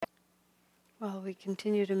While we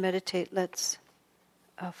continue to meditate, let's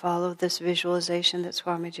follow this visualization that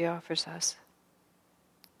Swamiji offers us.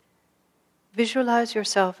 Visualize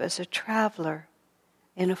yourself as a traveler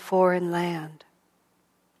in a foreign land.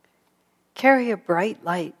 Carry a bright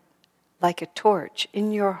light like a torch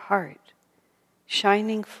in your heart,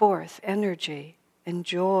 shining forth energy and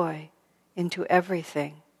joy into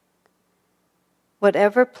everything.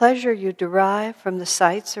 Whatever pleasure you derive from the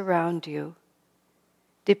sights around you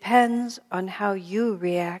depends on how you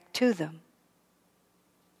react to them.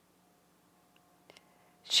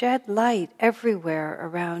 Shed light everywhere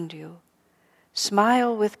around you.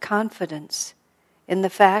 Smile with confidence in the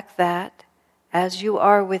fact that, as you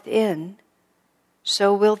are within,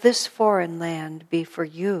 so will this foreign land be for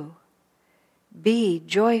you. Be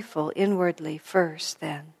joyful inwardly first,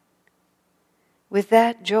 then. With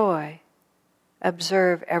that joy,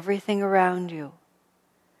 observe everything around you.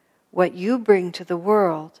 What you bring to the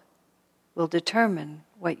world will determine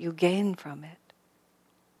what you gain from it.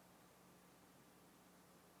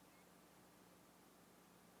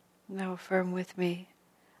 Now affirm with me,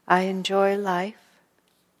 I enjoy life.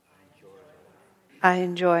 I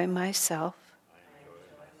enjoy myself.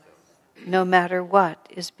 No matter what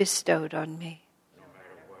is bestowed on me.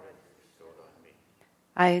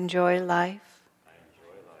 I enjoy life.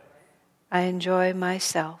 I enjoy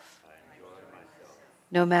myself.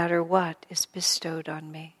 No matter what is bestowed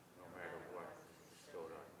on me.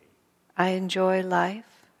 I enjoy life.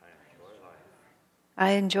 I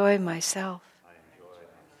enjoy myself.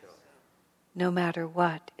 No matter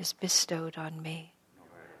what is bestowed on me.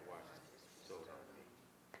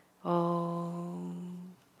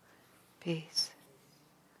 Om. Peace.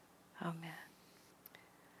 Amen.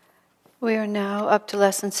 We are now up to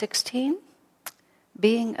lesson 16,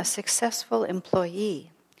 being a successful employee.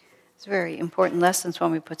 It's a very important lesson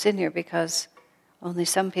Swami puts in here because only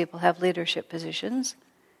some people have leadership positions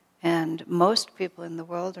and most people in the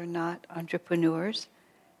world are not entrepreneurs.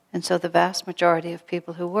 And so the vast majority of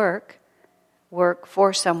people who work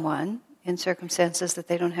for someone in circumstances that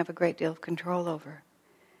they don't have a great deal of control over.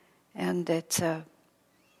 And it's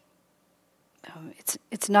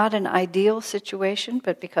not an ideal situation,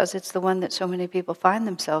 but because it's the one that so many people find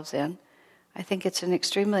themselves in, I think it's an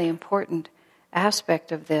extremely important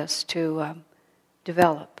aspect of this to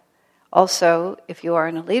develop. Also, if you are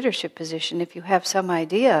in a leadership position, if you have some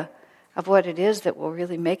idea of what it is that will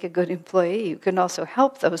really make a good employee, you can also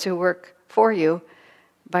help those who work for you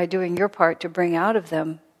by doing your part to bring out of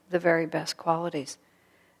them the very best qualities.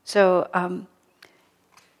 So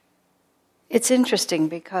it's interesting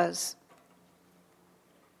because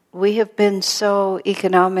we have been so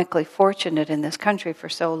economically fortunate in this country for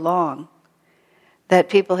so long that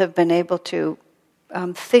people have been able to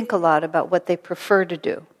think a lot about what they prefer to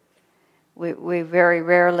do. We very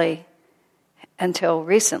rarely, until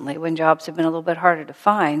recently, when jobs have been a little bit harder to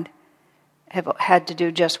find, have had to do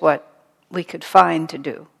just what we could find to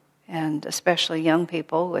do. And especially young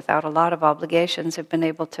people, without a lot of obligations, have been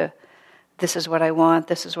able to, this is what I want,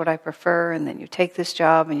 this is what I prefer, and then you take this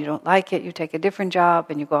job and you don't like it, you take a different job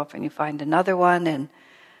and you go off and you find another one. And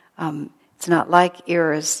it's not like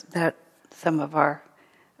eras that some of our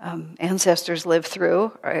ancestors lived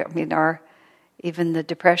through. I mean, even the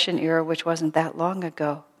Depression era, which wasn't that long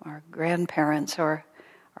ago, our grandparents or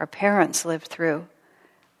our parents lived through,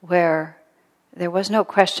 where there was no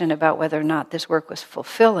question about whether or not this work was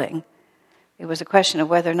fulfilling. It was a question of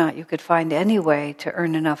whether or not you could find any way to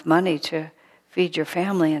earn enough money to feed your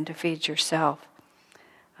family and to feed yourself.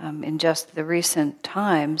 In just the recent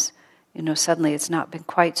times, suddenly it's not been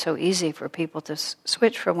quite so easy for people to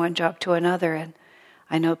switch from one job to another. And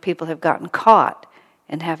I know people have gotten caught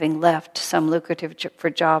in having left some lucrative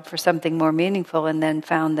job for something more meaningful and then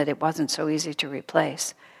found that it wasn't so easy to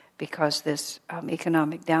replace because this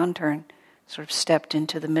economic downturn sort of stepped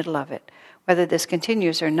into the middle of it. Whether this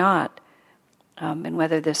continues or not, and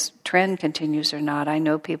whether this trend continues or not, I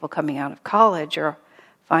know people coming out of college are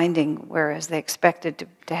finding, whereas they expected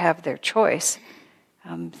to have their choice,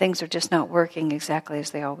 things are just not working exactly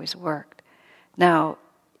as they always worked. Now,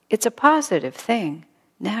 it's a positive thing,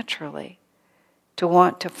 naturally, to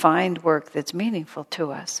want to find work that's meaningful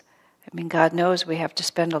to us. I mean, God knows we have to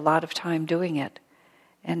spend a lot of time doing it,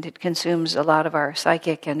 and it consumes a lot of our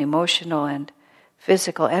psychic and emotional and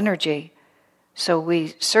physical energy. So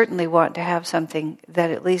we certainly want to have something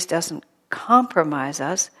that at least doesn't compromise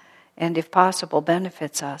us and, if possible,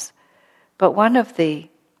 benefits us. But one of the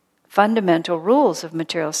fundamental rules of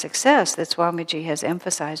material success that Swamiji has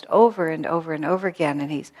emphasized over and over and over again,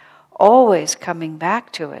 and he's always coming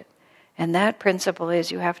back to it, and that principle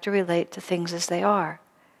is you have to relate to things as they are.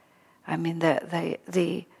 I mean,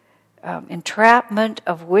 the entrapment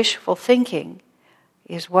of wishful thinking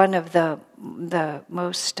is one of the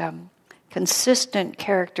most consistent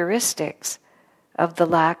characteristics of the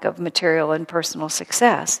lack of material and personal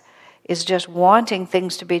success, is just wanting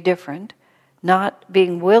things to be different, not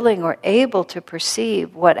being willing or able to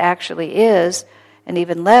perceive what actually is, and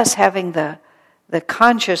even less having the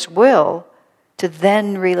conscious will to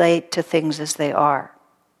then relate to things as they are.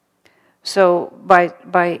 So by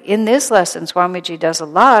in this lesson, Swamiji does a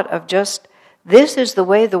lot of just, this is the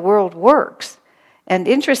way the world works. And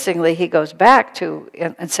interestingly, he goes back to,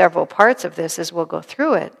 in several parts of this as we'll go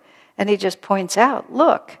through it, and he just points out,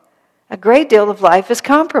 look, a great deal of life is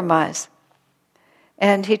compromise.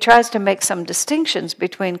 And he tries to make some distinctions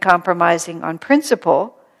between compromising on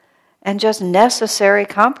principle and just necessary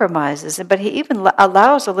compromises. But he even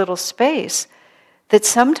allows a little space that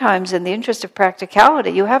sometimes in the interest of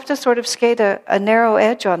practicality, you have to sort of skate a narrow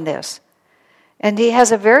edge on this. And he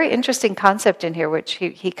has a very interesting concept in here, which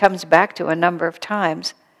he comes back to a number of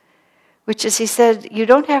times, which is, he said, you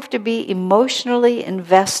don't have to be emotionally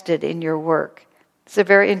invested in your work. It's a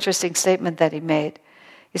very interesting statement that he made.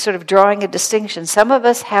 He's sort of drawing a distinction. Some of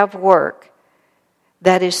us have work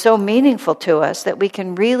that is so meaningful to us that we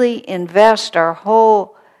can really invest our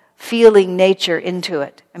whole feeling nature into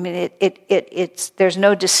it. I mean, there's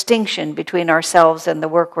no distinction between ourselves and the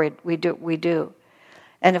work we do.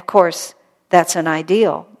 And of course, that's an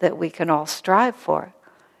ideal that we can all strive for.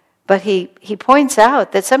 But he points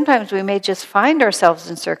out that sometimes we may just find ourselves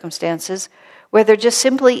in circumstances where there just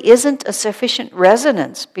simply isn't a sufficient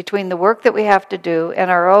resonance between the work that we have to do and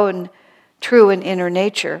our own true and inner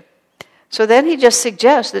nature. So then he just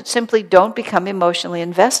suggests that simply don't become emotionally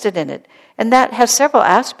invested in it. And that has several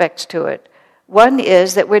aspects to it. One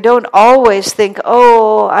is that we don't always think,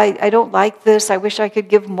 oh, I don't like this, I wish I could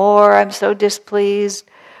give more, I'm so displeased.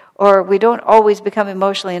 Or we don't always become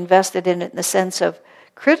emotionally invested in it in the sense of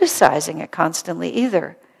criticizing it constantly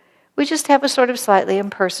either. We just have a sort of slightly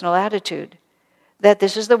impersonal attitude that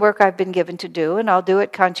this is the work I've been given to do and I'll do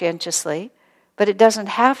it conscientiously, but it doesn't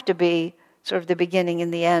have to be sort of the beginning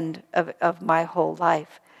and the end of my whole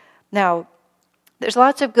life. Now, there's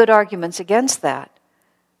lots of good arguments against that,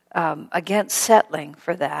 against settling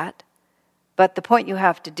for that, but the point you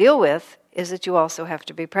have to deal with is that you also have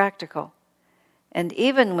to be practical. And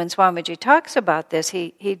even when Swamiji talks about this,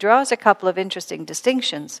 he draws a couple of interesting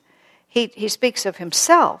distinctions. He speaks of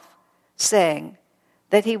himself saying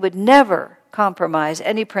that he would never compromise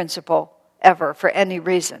any principle ever for any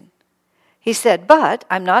reason. He said, but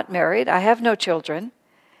I'm not married, I have no children.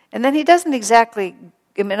 And then he doesn't exactly,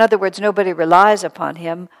 in other words, nobody relies upon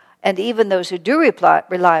him. And even those who do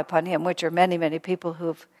rely upon him, which are many, many people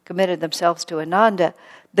who've committed themselves to Ananda,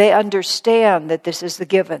 they understand that this is the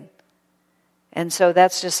given. And so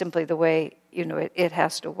that's just simply the way, it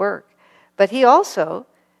has to work. But he also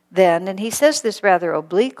then, and he says this rather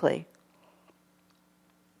obliquely,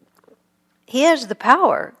 he has the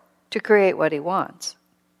power to create what he wants.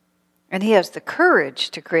 And he has the courage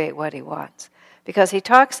to create what he wants. Because he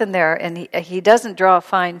talks in there, and he doesn't draw a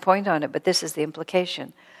fine point on it, but this is the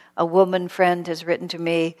implication. A woman friend has written to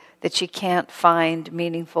me that she can't find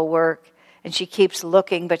meaningful work, and she keeps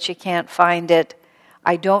looking, but she can't find it.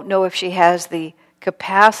 I don't know if she has the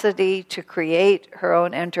capacity to create her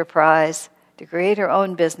own enterprise, to create her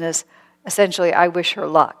own business. Essentially, I wish her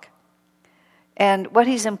luck. And what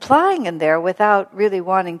he's implying in there, without really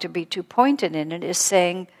wanting to be too pointed in it, is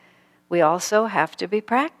saying we also have to be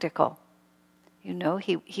practical. He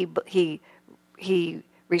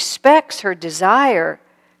respects her desire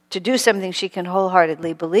to do something she can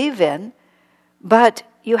wholeheartedly believe in, but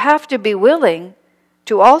you have to be willing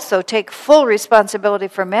to also take full responsibility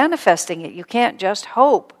for manifesting it. You can't just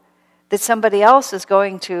hope that somebody else is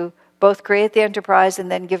going to both create the enterprise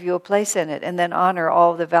and then give you a place in it and then honor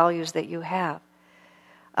all the values that you have.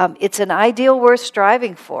 It's an ideal worth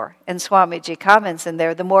striving for. And Swamiji comments in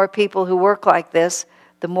there, the more people who work like this,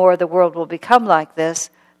 the more the world will become like this,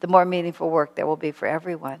 the more meaningful work there will be for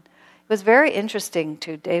everyone. It was very interesting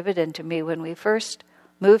to David and to me when we first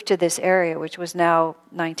moved to this area, which was now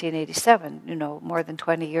 1987, more than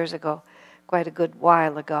 20 years ago, quite a good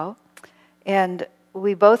while ago. And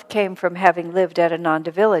we both came from having lived at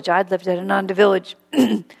Ananda Village. I'd lived at Ananda Village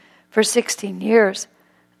for 16 years,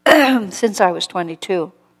 since I was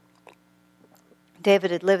 22.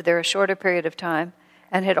 David had lived there a shorter period of time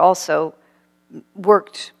and had also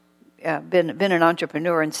worked, been an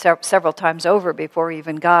entrepreneur and several times over before he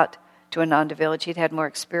even got to Ananda Village. He'd had more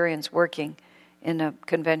experience working in a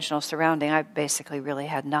conventional surrounding. I basically really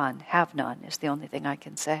had none. Have none is the only thing I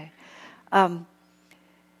can say.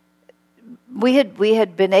 we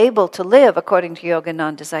had been able to live according to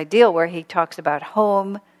Yogananda's ideal, where he talks about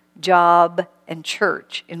home, job, and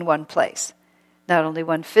church in one place. Not only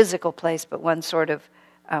one physical place, but one sort of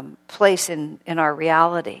place in our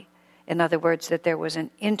reality. In other words, that there was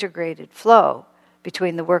an integrated flow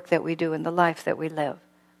between the work that we do and the life that we live,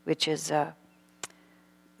 which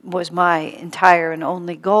was my entire and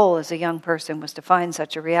only goal as a young person, was to find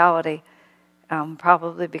such a reality,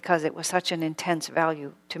 probably because it was such an intense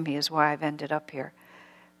value to me is why I've ended up here.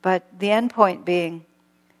 But the end point being,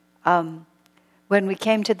 when we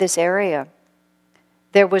came to this area,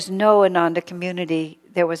 there was no Ananda community.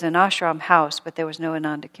 There was an ashram house, but there was no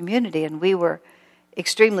Ananda community, and we were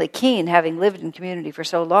extremely keen, having lived in community for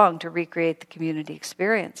so long, to recreate the community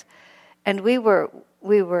experience. And we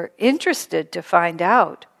were interested to find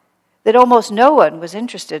out that almost no one was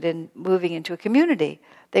interested in moving into a community.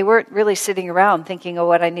 They weren't really sitting around thinking, oh,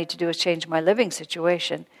 what I need to do is change my living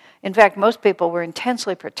situation. In fact, most people were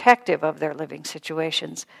intensely protective of their living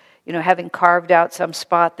situations. You know, having carved out some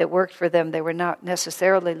spot that worked for them, they were not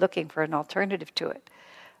necessarily looking for an alternative to it.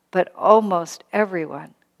 But almost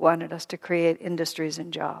everyone wanted us to create industries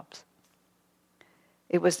and jobs.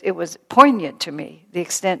 It was poignant to me, the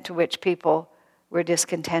extent to which people were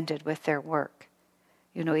discontented with their work.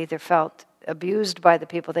 You know, either felt abused by the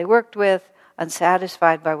people they worked with,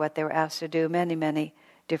 unsatisfied by what they were asked to do, many, many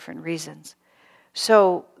different reasons.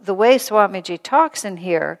 So the way Swamiji talks in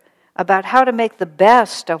here about how to make the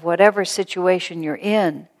best of whatever situation you're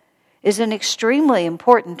in is an extremely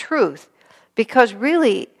important truth, because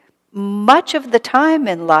really, much of the time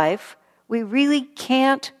in life, we really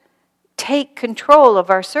can't take control of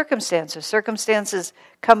our circumstances. Circumstances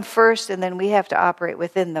come first, and then we have to operate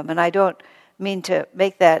within them. And I don't mean to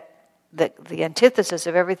make that the antithesis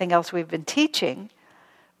of everything else we've been teaching,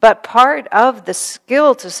 but part of the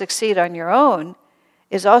skill to succeed on your own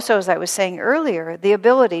is also, as I was saying earlier, the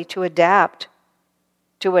ability to adapt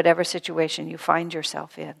to whatever situation you find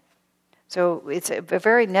yourself in. So it's a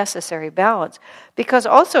very necessary balance. Because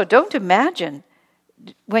also, don't imagine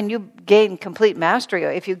when you gain complete mastery,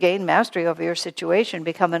 if you gain mastery over your situation,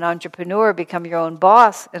 become an entrepreneur, become your own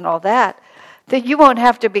boss and all that you won't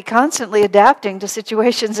have to be constantly adapting to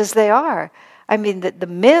situations as they are. I mean, the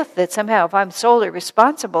myth that somehow if I'm solely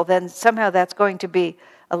responsible, then somehow that's going to be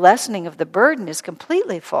a lessening of the burden is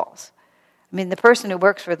completely false. I mean, the person who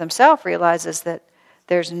works for themselves realizes that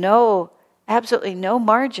there's absolutely no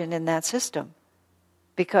margin in that system.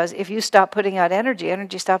 Because if you stop putting out energy,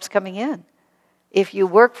 energy stops coming in. If you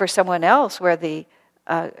work for someone else where the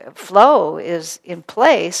flow is in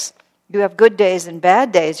place, you have good days and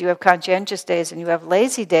bad days, you have conscientious days and you have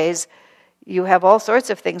lazy days, you have all sorts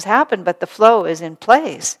of things happen, but the flow is in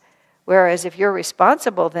place. Whereas if you're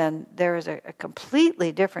responsible, then there is a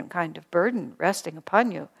completely different kind of burden resting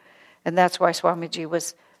upon you. And that's why Swamiji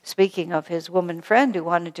was speaking of his woman friend who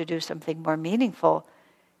wanted to do something more meaningful,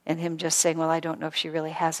 and him just saying, well, I don't know if she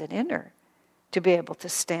really has it in her to be able to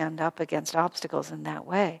stand up against obstacles in that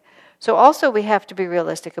way. So also we have to be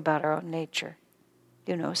realistic about our own nature.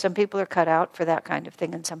 You know, some people are cut out for that kind of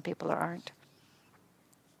thing and some people aren't.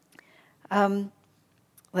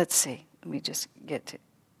 Let's see. Let me just get to...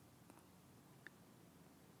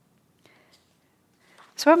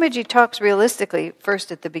 Swamiji talks realistically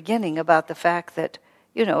first at the beginning about the fact that,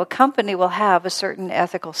 you know, a company will have a certain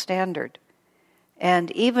ethical standard.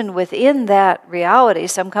 And even within that reality,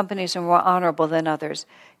 some companies are more honorable than others.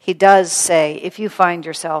 He does say, if you find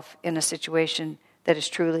yourself in a situation that is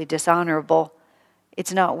truly dishonorable,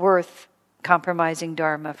 it's not worth compromising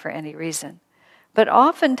Dharma for any reason. But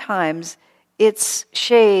oftentimes, it's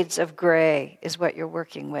shades of gray is what you're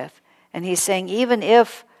working with. And he's saying even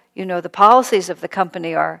if, you know, the policies of the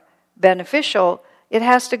company are beneficial, it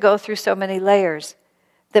has to go through so many layers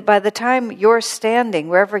that by the time you're standing,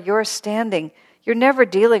 wherever you're standing, you're never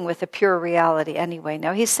dealing with a pure reality anyway.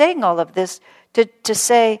 Now, he's saying all of this to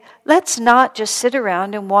say, let's not just sit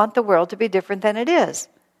around and want the world to be different than it is.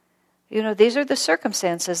 You know, these are the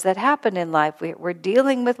circumstances that happen in life. We're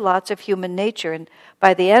dealing with lots of human nature. And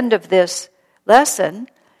by the end of this lesson,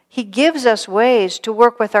 he gives us ways to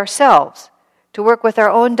work with ourselves, to work with our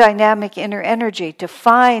own dynamic inner energy, to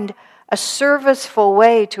find a serviceful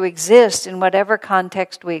way to exist in whatever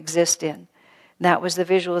context we exist in. And that was the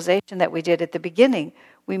visualization that we did at the beginning.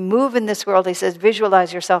 We move in this world, he says,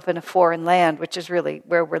 visualize yourself in a foreign land, which is really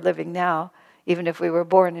where we're living now, even if we were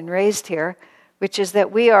born and raised here, which is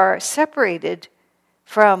that we are separated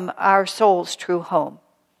from our soul's true home,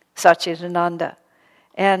 Satchidananda.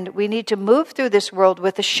 And we need to move through this world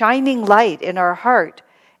with a shining light in our heart,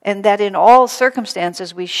 and that in all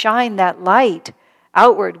circumstances we shine that light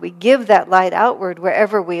outward. We give that light outward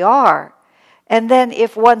wherever we are. And then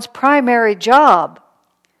if one's primary job,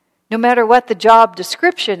 no matter what the job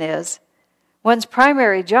description is, one's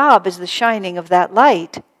primary job is the shining of that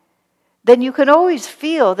light, then you can always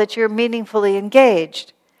feel that you're meaningfully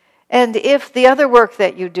engaged. And if the other work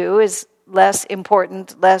that you do is less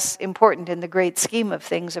important in the great scheme of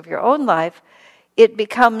things of your own life, it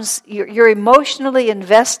becomes, you're emotionally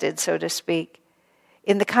invested, so to speak,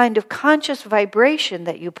 in the kind of conscious vibration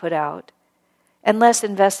that you put out, and less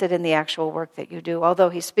invested in the actual work that you do. Although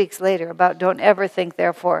he speaks later about don't ever think,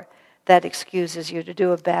 therefore, that excuses you to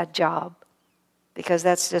do a bad job, because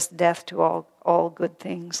that's just death to all good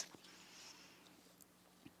things.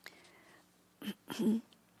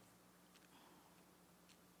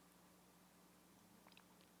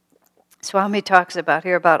 Swami talks about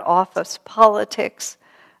office politics,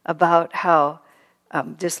 about how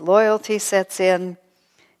disloyalty sets in.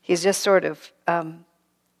 He's just sort of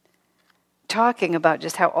talking about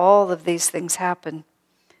just how all of these things happen,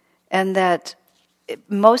 and that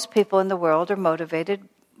most people in the world are motivated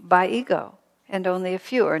by ego, and only a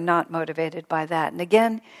few are not motivated by that. And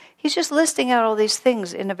again, he's just listing out all these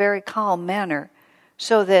things in a very calm manner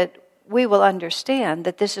so that we will understand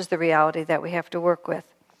that this is the reality that we have to work with.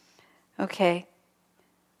 Okay.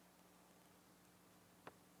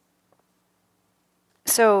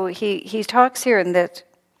 So he talks here in that,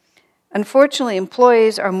 unfortunately,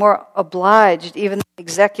 employees are more obliged, even than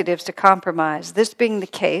executives, to compromise. This being the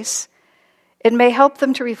case, it may help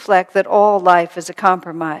them to reflect that all life is a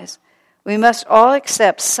compromise. We must all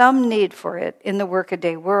accept some need for it in the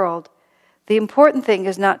workaday world. The important thing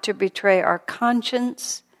is not to betray our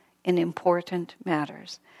conscience in important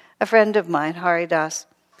matters. A friend of mine, Haridas,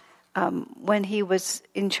 when he was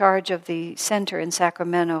in charge of the center in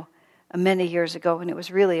Sacramento many years ago, when it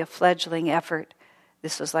was really a fledgling effort,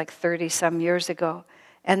 this was like 30-some years ago,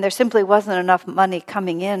 and there simply wasn't enough money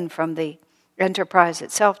coming in from the enterprise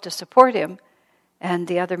itself to support him and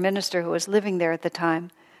the other minister who was living there at the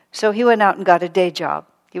time. So he went out and got a day job.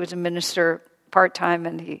 He was a minister part-time,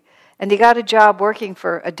 and he got a job working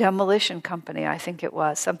for a demolition company, I think it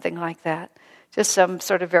was, something like that. Just some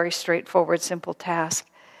sort of very straightforward, simple task.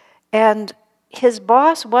 And his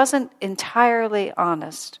boss wasn't entirely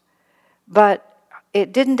honest, but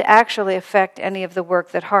it didn't actually affect any of the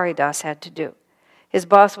work that Haridas had to do. His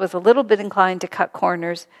boss was a little bit inclined to cut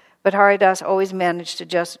corners, but Haridas always managed to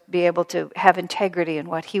just be able to have integrity in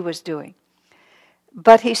what he was doing.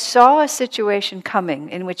 But he saw a situation coming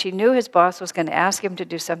in which he knew his boss was going to ask him to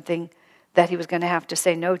do something that he was going to have to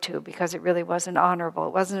say no to, because it really wasn't honorable.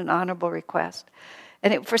 It wasn't an honorable request.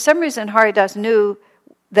 And for some reason, Haridas knew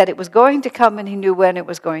that it was going to come, and he knew when it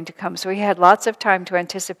was going to come. So he had lots of time to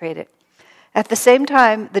anticipate it. At the same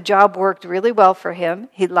time, the job worked really well for him.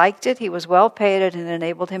 He liked it. He was well paid, and it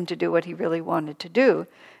enabled him to do what he really wanted to do.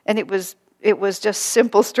 And it was just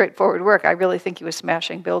simple, straightforward work. I really think he was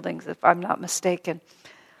smashing buildings, if I'm not mistaken.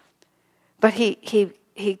 But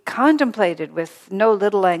he contemplated with no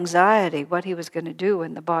little anxiety what he was going to do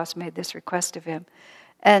when the boss made this request of him.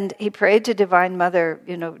 And he prayed to Divine Mother,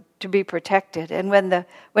 to be protected. And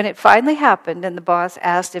when it finally happened and the boss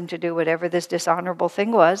asked him to do whatever this dishonorable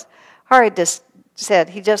thing was, Haridas said,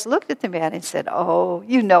 he just looked at the man and said, "Oh,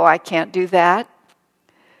 I can't do that."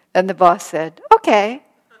 And the boss said, "Okay."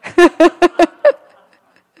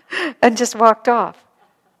 And just walked off.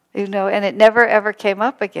 And it never ever came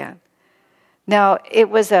up again. Now, it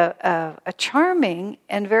was a charming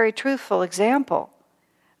and very truthful example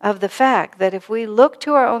of the fact that if we look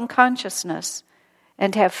to our own consciousness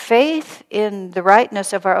and have faith in the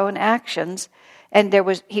rightness of our own actions, and there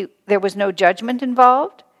was no judgment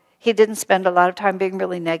involved. He didn't spend a lot of time being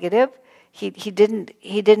really negative. He didn't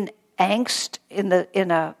angst in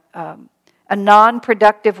a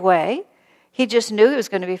non-productive way. He just knew he was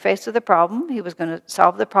going to be faced with a problem. He was going to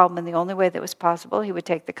solve the problem in the only way that was possible. He would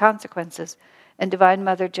take the consequences. And Divine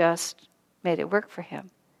Mother just made it work for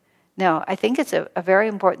him. Now, I think it's a very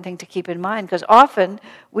important thing to keep in mind, because often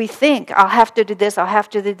we think, I'll have to do this, I'll have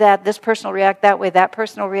to do that, this person will react that way, that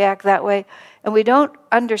person will react that way, and we don't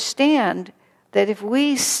understand that if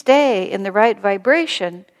we stay in the right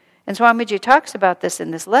vibration, and Swamiji talks about this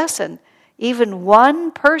in this lesson, even one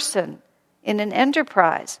person in an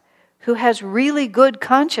enterprise who has really good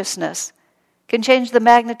consciousness can change the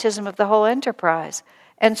magnetism of the whole enterprise.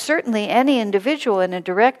 And certainly any individual in a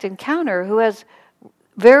direct encounter who has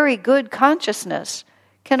very good consciousness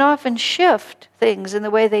can often shift things in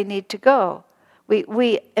the way they need to go.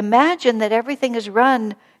 We imagine that everything is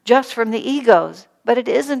run just from the egos, but it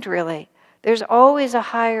isn't really. There's always a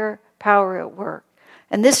higher power at work.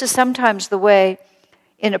 And this is sometimes the way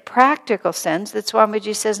in a practical sense that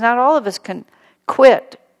Swamiji says not all of us can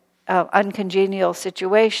quit uncongenial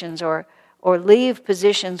situations or leave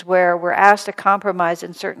positions where we're asked to compromise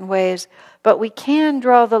in certain ways, but we can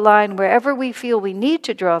draw the line wherever we feel we need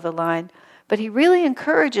to draw the line. But he really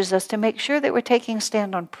encourages us to make sure that we're taking a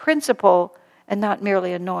stand on principle and not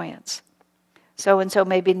merely annoyance. So-and-so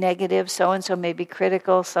may be negative, so-and-so may be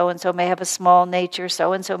critical, so-and-so may have a small nature,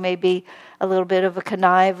 so-and-so may be a little bit of a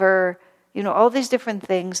conniver, all these different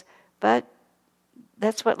things, but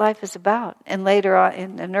that's what life is about. And later on,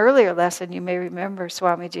 in an earlier lesson, you may remember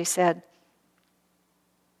Swamiji said,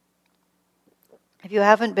 if you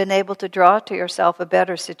haven't been able to draw to yourself a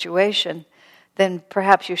better situation, then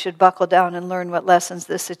perhaps you should buckle down and learn what lessons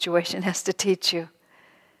this situation has to teach you.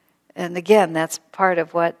 And again, that's part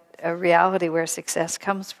of what a reality where success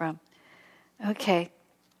comes from. Okay.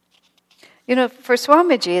 For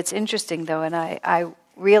Swamiji, it's interesting though, and I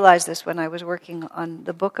realized this when I was working on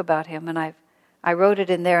the book about him, and I wrote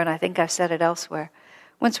it in there, and I think I've said it elsewhere.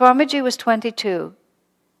 When Swamiji was 22,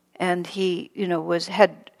 and he,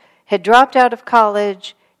 had dropped out of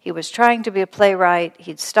college, he was trying to be a playwright,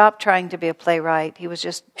 he'd stopped trying to be a playwright, he was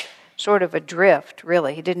just sort of adrift,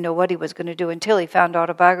 really. He didn't know what he was going to do until he found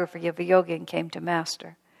Autobiography of a Yogi and came to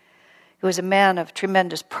Master. He was a man of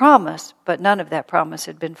tremendous promise, but none of that promise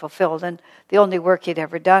had been fulfilled, and the only work he'd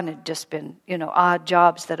ever done had just been, odd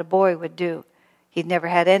jobs that a boy would do. He'd never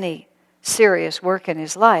had any serious work in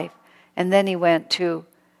his life. And then he went to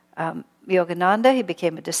Yogananda, he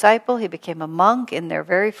became a disciple, he became a monk in their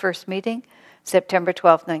very first meeting, September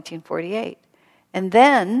 12, 1948. And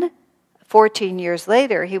then, 14 years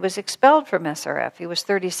later, he was expelled from SRF. He was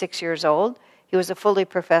 36 years old, he was a fully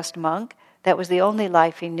professed monk, that was the only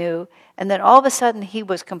life he knew, and then all of a sudden he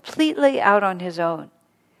was completely out on his own.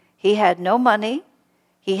 He had no money,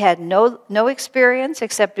 he had no experience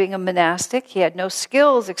except being a monastic, he had no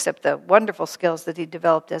skills except the wonderful skills that he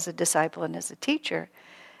developed as a disciple and as a teacher.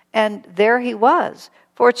 And there he was.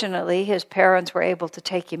 Fortunately, his parents were able to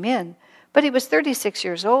take him in, but he was 36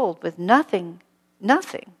 years old with nothing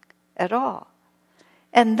at all.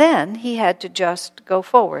 And then he had to just go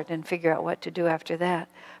forward and figure out what to do after that.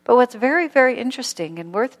 But what's very, very interesting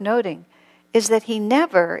and worth noting is that he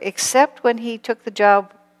never, except when he took the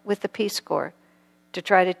job with the Peace Corps to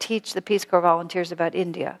try to teach the Peace Corps volunteers about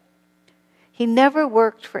India, he never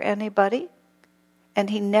worked for anybody, and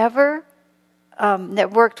he never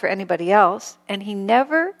worked for anybody else, and he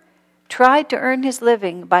never tried to earn his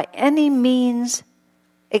living by any means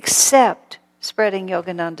except spreading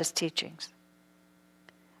Yogananda's teachings.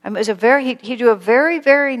 It was he drew a very,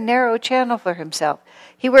 very narrow channel for himself.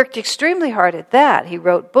 He worked extremely hard at that. He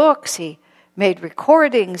wrote books, he made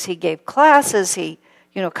recordings, he gave classes, he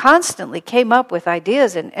constantly came up with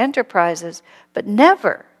ideas and enterprises, but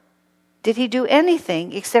never did he do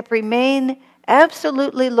anything except remain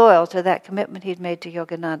absolutely loyal to that commitment he'd made to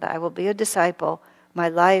Yogananda. I will be a disciple. My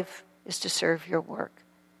life is to serve your work.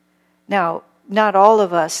 Now, not all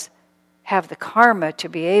of us have the karma to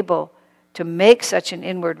be able to make such an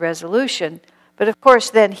inward resolution, but of course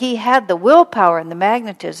then he had the willpower and the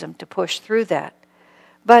magnetism to push through that.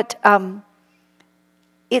 But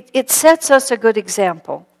it sets us a good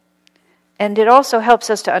example, and it also helps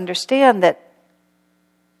us to understand that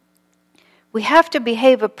we have to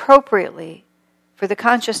behave appropriately for the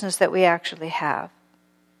consciousness that we actually have.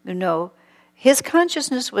 His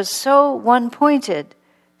consciousness was so one-pointed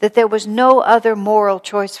that there was no other moral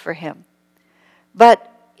choice for him. But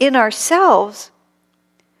in ourselves,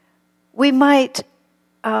 we might,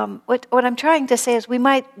 what I'm trying to say is we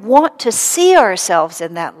might want to see ourselves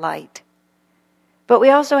in that light. But we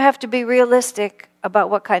also have to be realistic about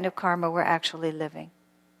what kind of karma we're actually living.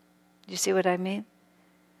 Do you see what I mean?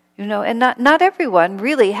 And not everyone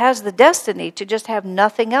really has the destiny to just have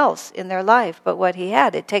nothing else in their life but what he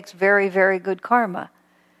had. It takes very, very good karma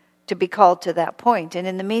to be called to that point. And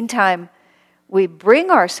in the meantime, we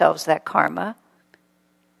bring ourselves that karma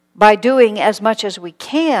by doing as much as we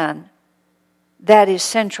can that is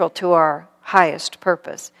central to our highest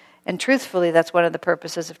purpose. And truthfully, that's one of the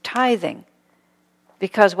purposes of tithing.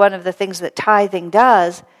 Because one of the things that tithing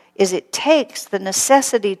does is it takes the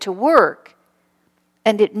necessity to work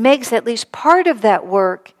and it makes at least part of that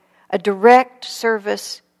work a direct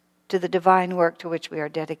service to the divine work to which we are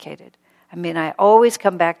dedicated. I always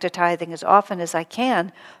come back to tithing as often as I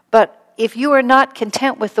can, but if you are not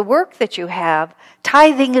content with the work that you have,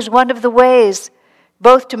 tithing is one of the ways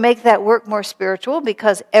both to make that work more spiritual,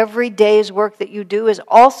 because every day's work that you do is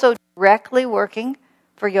also directly working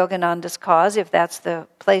for Yogananda's cause, if that's the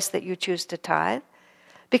place that you choose to tithe.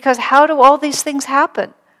 Because how do all these things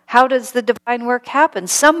happen? How does the divine work happen?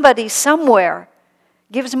 Somebody somewhere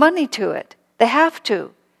gives money to it. They have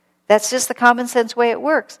to. That's just the common sense way it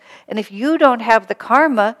works. And if you don't have the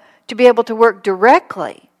karma to be able to work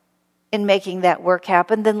directly in making that work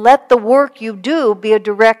happen, then let the work you do be a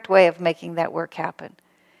direct way of making that work happen.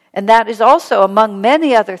 And that is also, among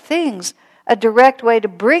many other things, a direct way to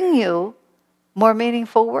bring you more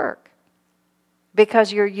meaningful work.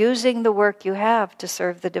 Because you're using the work you have to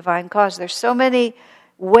serve the divine cause. There's so many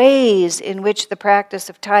ways in which the practice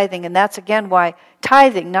of tithing, and that's again why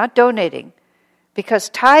tithing, not donating, because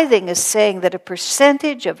tithing is saying that a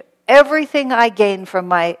percentage of everything I gain from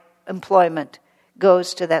my employment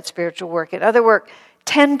goes to that spiritual work. In other words,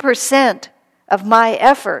 10% of my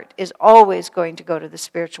effort is always going to go to the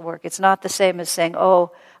spiritual work. It's not the same as saying,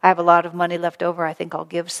 oh, I have a lot of money left over, I think I'll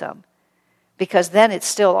give some. Because then it's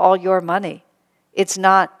still all your money. It's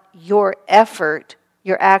not your effort,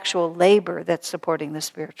 your actual labor that's supporting the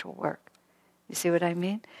spiritual work. You see what I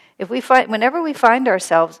mean? Whenever we find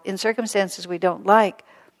ourselves in circumstances we don't like,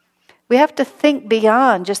 we have to think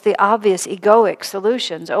beyond just the obvious egoic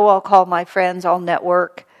solutions. Oh, I'll call my friends, I'll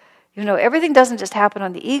network. Everything doesn't just happen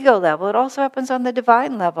on the ego level, it also happens on the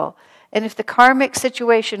divine level. And if the karmic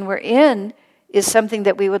situation we're in is something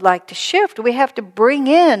that we would like to shift, we have to bring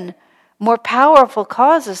in more powerful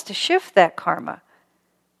causes to shift that karma.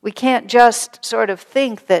 We can't just sort of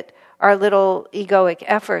think that our little egoic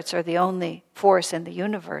efforts are the only force in the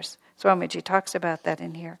universe. Swamiji talks about that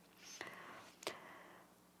in here.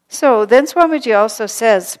 So then Swamiji also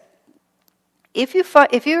says, if you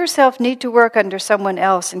yourself need to work under someone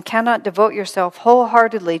else and cannot devote yourself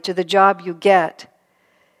wholeheartedly to the job you get,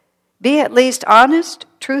 be at least honest,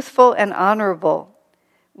 truthful, and honorable.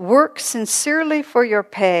 Work sincerely for your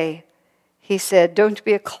pay. He said, don't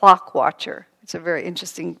be a clock watcher. It's a very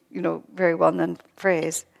interesting, very well-known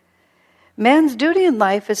phrase. Man's duty in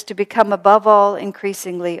life is to become, above all,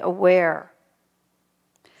 increasingly aware.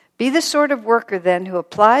 Be the sort of worker, then, who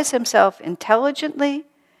applies himself intelligently,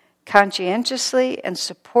 conscientiously, and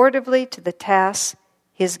supportively to the tasks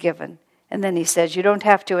he's given. And then he says, you don't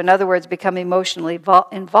have to, in other words, become emotionally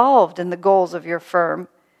involved in the goals of your firm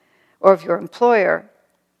or of your employer,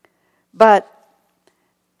 but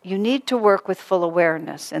you need to work with full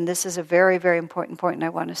awareness. And this is a very, very important point, and I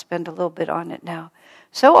want to spend a little bit on it now.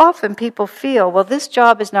 So often people feel, well, this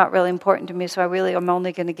job is not really important to me, so I'm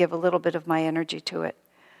only going to give a little bit of my energy to it.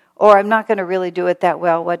 Or I'm not going to really do it that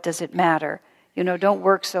well, what does it matter? Don't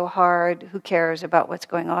work so hard, who cares about what's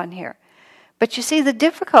going on here? But you see, the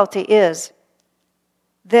difficulty is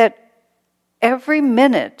that every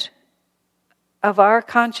minute of our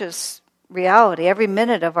conscious reality, every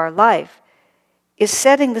minute of our life, is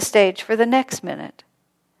setting the stage for the next minute.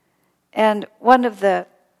 And one of the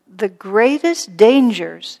greatest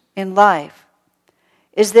dangers in life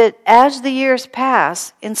is that as the years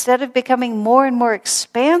pass, instead of becoming more and more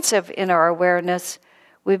expansive in our awareness,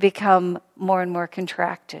 we become more and more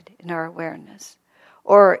contracted in our awareness.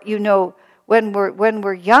 Or, when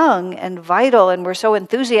we're young and vital and we're so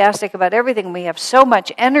enthusiastic about everything, we have so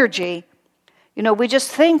much energy, we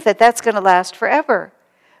just think that that's going to last forever.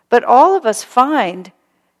 But all of us find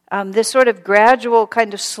this sort of gradual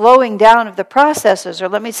kind of slowing down of the processes, or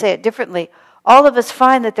let me say it differently, all of us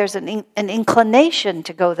find that there's an inclination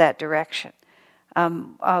to go that direction.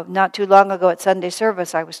 Not too long ago at Sunday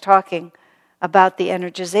service, I was talking about the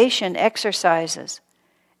energization exercises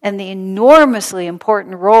and the enormously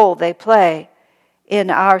important role they play in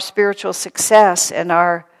our spiritual success and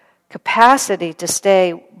our capacity to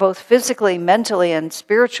stay both physically, mentally, and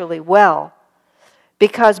spiritually well.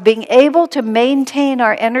 Because being able to maintain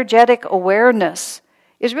our energetic awareness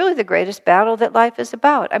is really the greatest battle that life is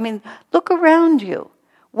about. I mean, look around you.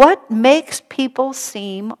 What makes people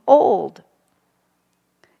seem old?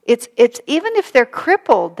 It's even if they're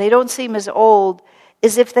crippled, they don't seem as old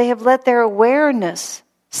as if they have let their awareness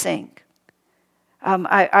sink.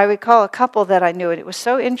 I recall a couple that I knew, and it was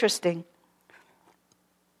so interesting.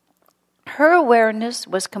 Her awareness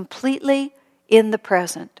was completely in the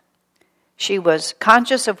present. She was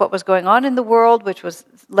conscious of what was going on in the world, which was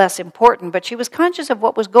less important, but she was conscious of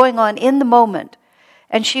what was going on in the moment.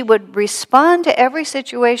 And she would respond to every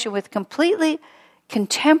situation with completely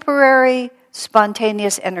contemporary,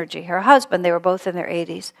 spontaneous energy. Her husband, they were both in their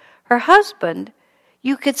 80s. Her husband,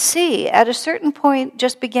 you could see at a certain point,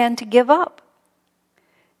 just began to give up.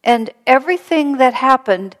 And everything that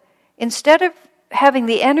happened, instead of having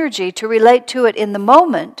the energy to relate to it in the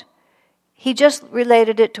moment, he just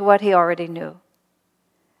related it to what he already knew.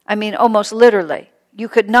 I mean, almost literally. You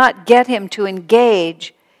could not get him to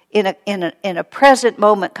engage in a present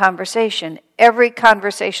moment conversation. Every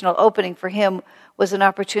conversational opening for him was an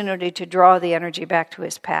opportunity to draw the energy back to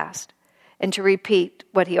his past. and to repeat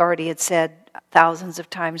what he already had said thousands of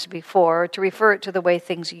times before, or to refer it to the way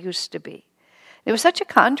things used to be. It was such a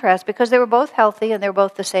contrast because they were both healthy and they were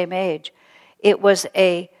both the same age. It was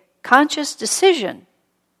a conscious decision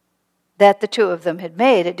that the two of them had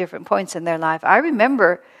made at different points in their life. I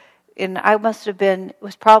remember, it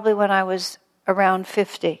was probably when I was around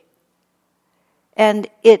 50. And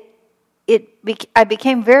I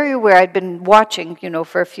became very aware. I'd been watching,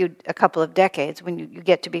 for a couple of decades when you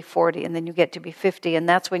get to be 40 and then you get to be 50, and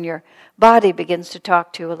that's when your body begins to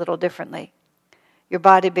talk to you a little differently. Your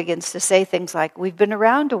body begins to say things like, we've been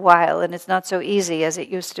around a while and it's not so easy as it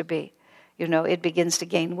used to be. It begins to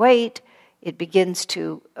gain weight. It begins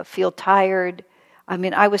to feel tired. I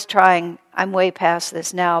mean, I'm way past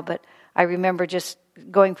this now, but I remember just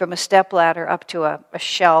going from a stepladder up to a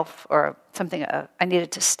shelf or something I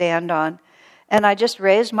needed to stand on. And I just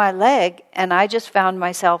raised my leg and I just found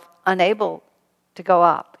myself unable to go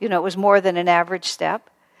up. It was more than an average step.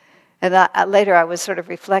 And later I was sort of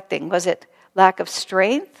reflecting, was it lack of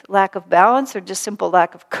strength, lack of balance, or just simple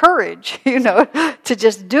lack of courage, to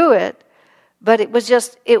just do it? But it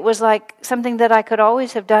was like something that I could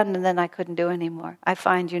always have done and then I couldn't do anymore. I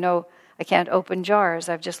find, I can't open jars.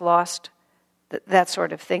 I've just lost that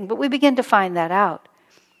sort of thing. But we begin to find that out.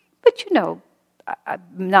 But, I'm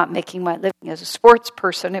not making my living as a sports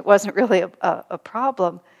person. It wasn't really a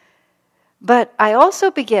problem. But I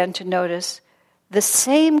also began to notice the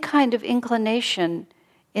same kind of inclination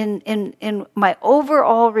in my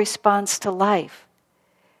overall response to life.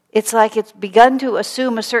 It's like it's begun to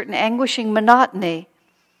assume a certain anguishing monotony,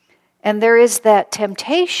 and there is that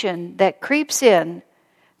temptation that creeps in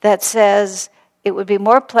that says it would be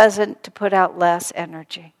more pleasant to put out less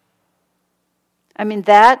energy. I mean,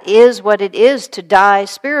 that is what it is to die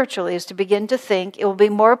spiritually, is to begin to think it will be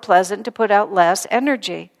more pleasant to put out less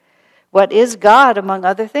energy. What is God, among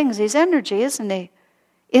other things? He's energy, isn't he?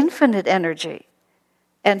 Infinite energy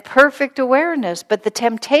and perfect awareness. But the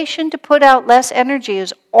temptation to put out less energy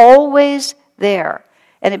is always there.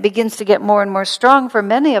 And it begins to get more and more strong for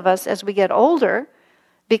many of us as we get older,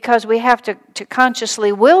 because we have to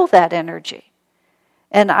consciously will that energy.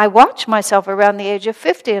 And I watch myself around the age of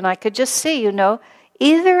 50, and I could just see,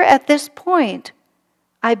 either at this point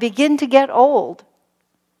I begin to get old,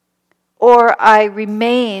 or I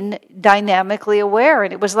remain dynamically aware.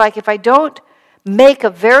 And it was like if I don't make a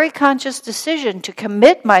very conscious decision to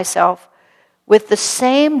commit myself with the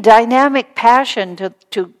same dynamic passion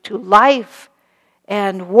to life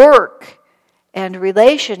and work and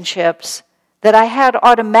relationships that I had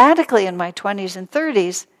automatically in my 20s and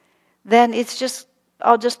 30s, then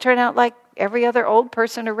I'll just turn out like every other old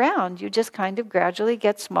person around. You just kind of gradually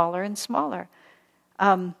get smaller and smaller.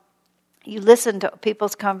 You listen to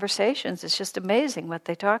people's conversations, it's just amazing what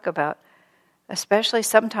they talk about. Especially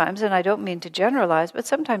sometimes, and I don't mean to generalize, but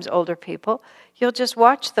sometimes older people, you'll just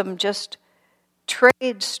watch them just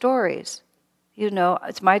trade stories.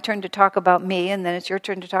 It's my turn to talk about me, and then it's your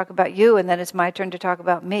turn to talk about you, and then it's my turn to talk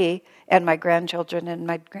about me and my grandchildren and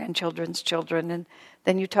my grandchildren's children, and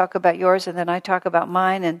then you talk about yours, and then I talk about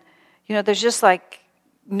mine, and there's just like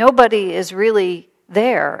nobody is really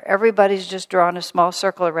there. Everybody's just drawn a small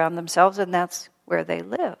circle around themselves, and that's where they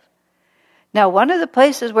live. Now, one of the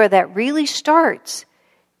places where that really starts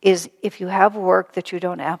is if you have work that you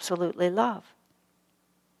don't absolutely love.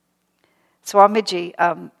 Swamiji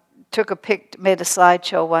made a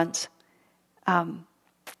slideshow once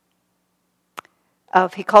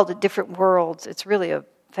he called it Different Worlds. It's really a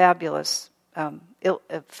fabulous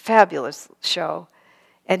show.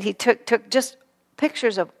 And he took just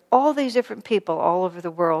pictures of all these different people all over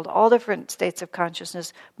the world, all different states of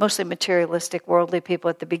consciousness, mostly materialistic, worldly people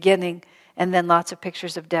at the beginning, and then lots of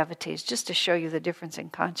pictures of devotees, just to show you the difference in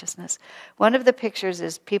consciousness. One of the pictures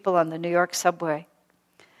is people on the New York subway,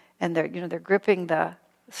 and they're gripping the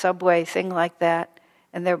subway thing like that,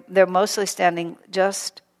 and they're mostly standing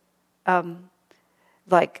just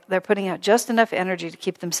like they're putting out just enough energy to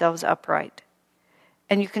keep themselves upright,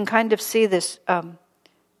 and you can kind of see this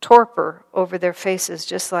torpor over their faces,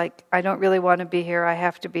 just like, I don't really want to be here, I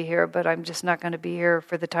have to be here, but I'm just not going to be here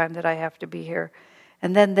for the time that I have to be here.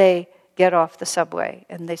 And then they get off the subway,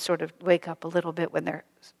 and they sort of wake up a little bit when their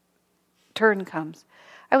turn comes.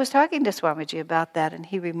 I was talking to Swamiji about that, and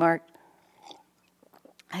he remarked,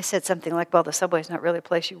 I said something like, well, the subway's not really a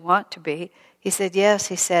place you want to be. He said, yes,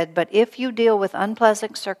 he said, but if you deal with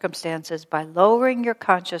unpleasant circumstances by lowering your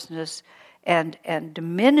consciousness and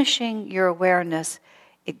diminishing your awareness,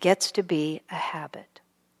 it gets to be a habit.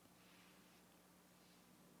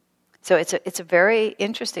 So it's a very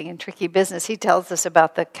interesting and tricky business. He tells us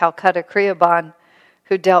about the Calcutta Kriyaban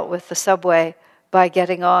who dealt with the subway by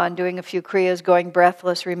getting on, doing a few kriyas, going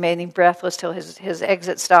breathless, remaining breathless till his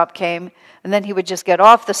exit stop came, and then he would just get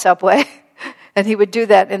off the subway, and he would do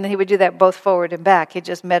that, and then he would do that both forward and back. He'd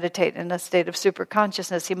just meditate in a state of super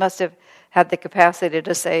consciousness. He must have had the capacity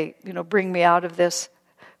to say, bring me out of this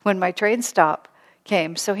when my train stop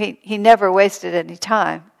came. So he never wasted any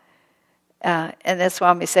time. And as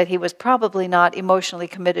Swami said, he was probably not emotionally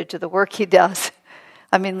committed to the work he does.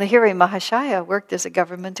 I mean, Lahiri Mahashaya worked as a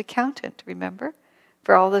government accountant, remember?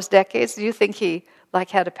 For all those decades. Do you think he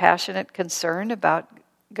had a passionate concern about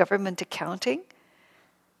government accounting?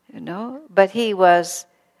 But he was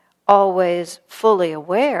always fully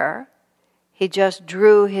aware. He just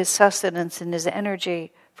drew his sustenance and his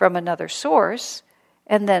energy from another source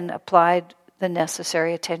and then applied the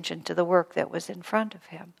necessary attention to the work that was in front of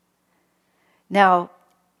him. Now,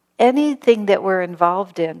 anything that we're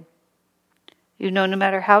involved in, no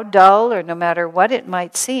matter how dull or no matter what it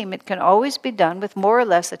might seem, it can always be done with more or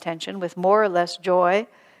less attention, with more or less joy,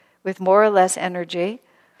 with more or less energy.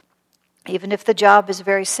 Even if the job is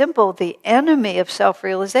very simple, the enemy of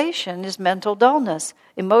self-realization is mental dullness,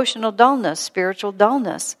 emotional dullness, spiritual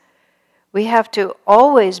dullness. We have to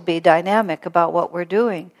always be dynamic about what we're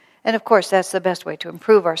doing. And of course, that's the best way to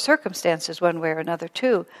improve our circumstances one way or another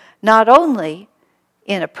too. Not only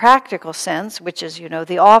in a practical sense, which is,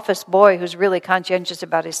 the office boy who's really conscientious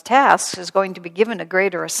about his tasks is going to be given a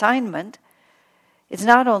greater assignment. It's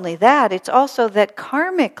not only that, it's also that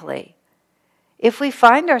karmically, if we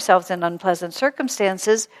find ourselves in unpleasant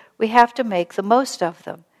circumstances, we have to make the most of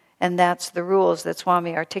them. And that's the rules that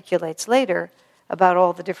Swami articulates later about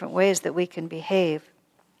all the different ways that we can behave.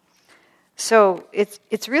 So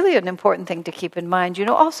it's really an important thing to keep in mind.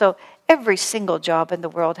 Also, every single job in the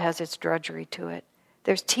world has its drudgery to it.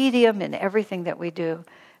 There's tedium in everything that we do.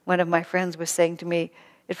 One of my friends was saying to me,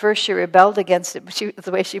 at first she rebelled against it, but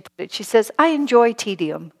the way she put it, she says, I enjoy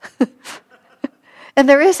tedium. And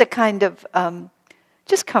there is a kind of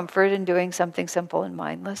just comfort in doing something simple and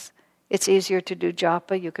mindless. It's easier to do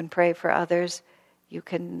japa. You can pray for others. You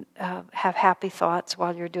can have happy thoughts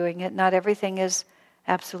while you're doing it. Not everything is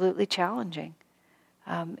absolutely challenging.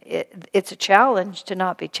 It's a challenge to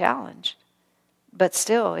not be challenged. But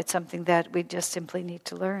still, it's something that we just simply need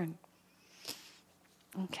to learn.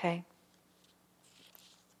 Okay.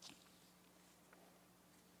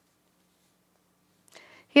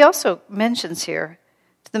 He also mentions here,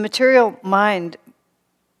 to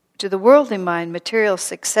the worldly mind, material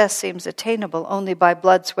success seems attainable only by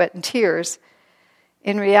blood, sweat, and tears.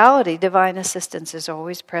 In reality, divine assistance is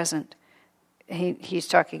always present. He's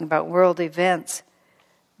talking about world events.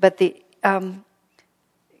 But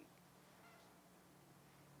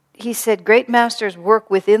he said, great masters work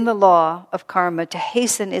within the law of karma to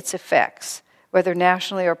hasten its effects, whether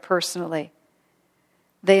nationally or personally.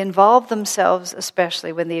 They involve themselves,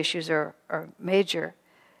 especially when the issues are major.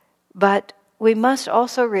 But we must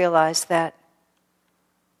also realize that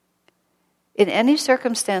in any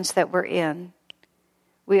circumstance that we're in,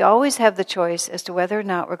 we always have the choice as to whether or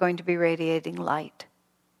not we're going to be radiating light.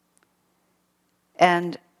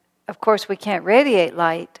 And, of course, we can't radiate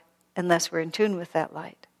light unless we're in tune with that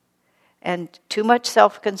light. And too much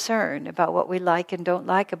self-concern about what we like and don't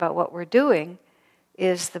like about what we're doing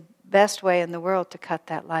is the best way in the world to cut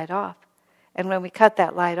that light off. And when we cut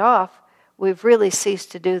that light off, we've really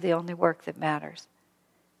ceased to do the only work that matters.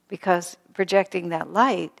 Because projecting that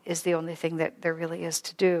light is the only thing that there really is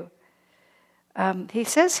to do. He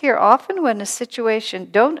says here, often when a situation,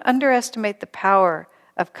 don't underestimate the power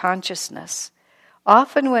of consciousness.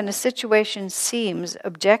 Often when a situation seems,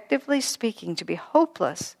 objectively speaking, to be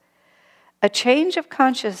hopeless, a change of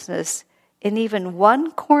consciousness in even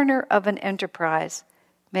one corner of an enterprise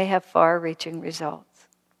may have far-reaching results.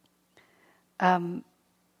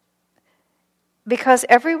 Because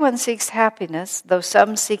everyone seeks happiness, though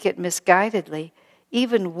some seek it misguidedly,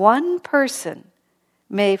 even one person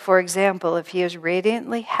may, for example, if he is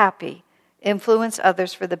radiantly happy, influence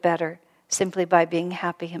others for the better simply by being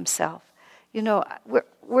happy himself.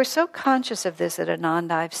 We're so conscious of this at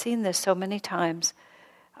Ananda. I've seen this so many times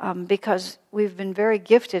because we've been very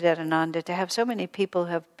gifted at Ananda to have so many people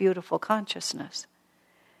who have beautiful consciousness.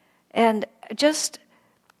 And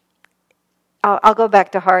I'll go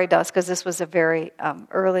back to Haridas because this was a very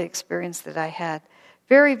early experience that I had.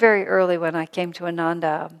 Very, very early when I came to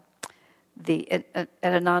Ananda, at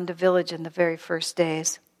Ananda Village in the very first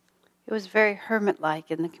days. It was very hermit-like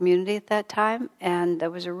in the community at that time, and there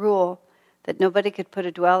was a rule that nobody could put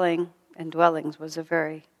a dwelling, and dwellings was a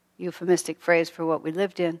very euphemistic phrase for what we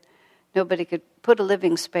lived in. Nobody could put a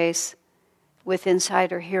living space within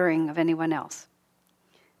sight or hearing of anyone else.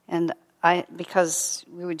 And because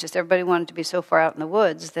everybody wanted to be so far out in the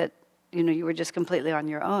woods that, you were just completely on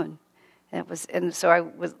your own. And so I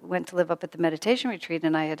went to live up at the meditation retreat,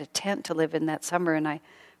 and I had a tent to live in that summer, and I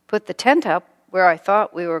put the tent up where I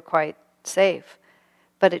thought we were quite safe.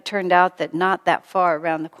 But it turned out that not that far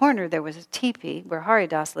around the corner there was a teepee where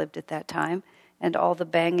Haridas lived at that time, and all the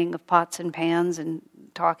banging of pots and pans and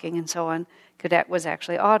talking and so on was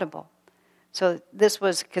actually audible. So this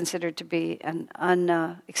was considered to be an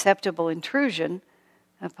unacceptable intrusion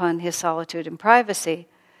upon his solitude and privacy.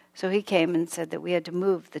 So he came and said that we had to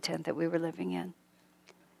move the tent that we were living in.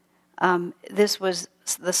 This was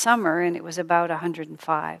the summer, and it was about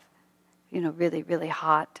 105. Really, really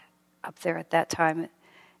hot up there at that time.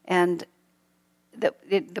 And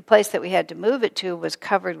the place that we had to move it to was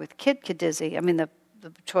covered with Kitkadizzi.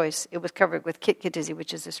 It was covered with Kitkadizzi,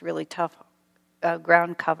 which is this really tough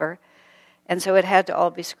ground cover. And so it had to all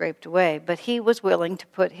be scraped away. But he was willing to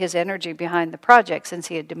put his energy behind the project since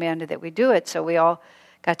he had demanded that we do it. So we all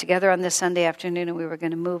got together on this Sunday afternoon, and we were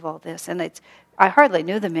going to move all this. And I hardly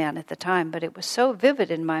knew the man at the time, but it was so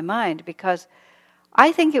vivid in my mind because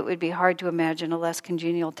I think it would be hard to imagine a less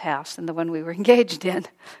congenial task than the one we were engaged in,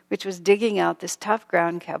 which was digging out this tough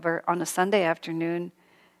ground cover on a Sunday afternoon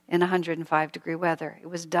in 105-degree weather. It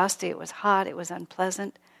was dusty, it was hot, it was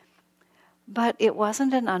unpleasant. But it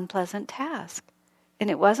wasn't an unpleasant task. And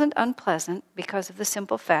it wasn't unpleasant because of the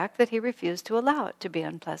simple fact that he refused to allow it to be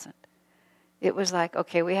unpleasant. It was like,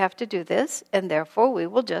 okay, we have to do this, and therefore we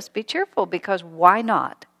will just be cheerful, because why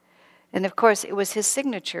not? And of course, it was his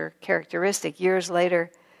signature characteristic. Years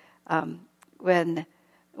later, when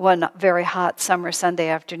one very hot summer Sunday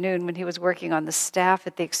afternoon, when he was working on the staff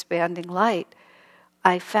at the Expanding Light,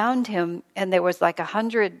 I found him, and there was like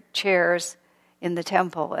 100 chairs in the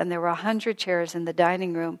temple, and there were 100 chairs in the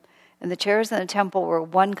dining room, and the chairs in the temple were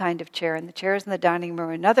one kind of chair, and the chairs in the dining room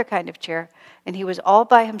were another kind of chair, and he was all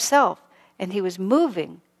by himself, and he was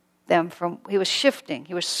moving them he was shifting,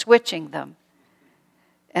 he was switching them.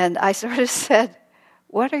 And I sort of said,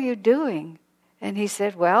 "What are you doing?" And he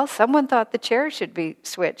said, "Well, someone thought the chair should be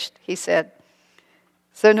switched," he said.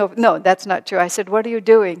 So no, that's not true. I said, "What are you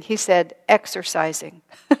doing?" He said, "Exercising."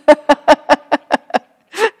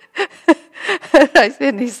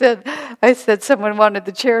 I said, "Someone wanted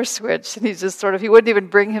the chair switched." And he just he wouldn't even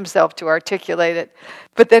bring himself to articulate it.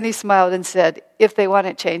 But then he smiled and said, "If they want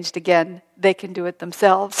it changed again, they can do it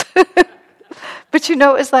themselves." But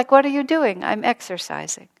it's like, what are you doing? I'm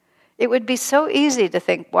exercising. It would be so easy to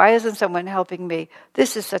think, why isn't someone helping me?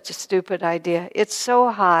 This is such a stupid idea. It's so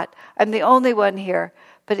hot. I'm the only one here.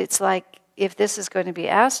 But it's like, if this is going to be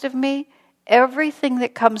asked of me, everything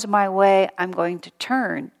that comes my way, I'm going to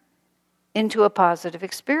turn into a positive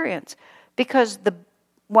experience. Because the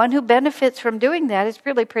one who benefits from doing that is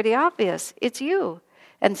really pretty obvious. It's you.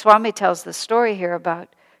 And Swami tells the story here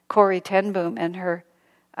about Corrie ten Boom and her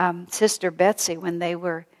sister Betsy when they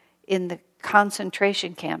were in the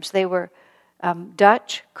concentration camps. They were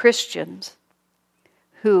Dutch Christians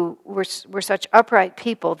who were such upright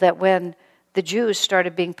people that when the Jews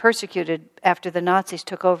started being persecuted after the Nazis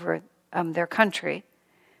took over their country,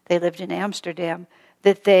 they lived in Amsterdam,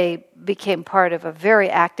 that they became part of a very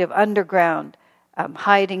active underground,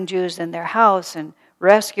 hiding Jews in their house and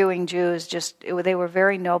rescuing Jews. They were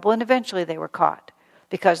very noble, and eventually they were caught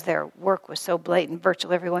because their work was so blatant.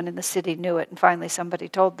 Virtually everyone in the city knew it, and finally somebody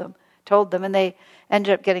told them, and they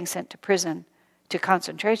ended up getting sent to prison, to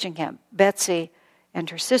concentration camp. Betsy and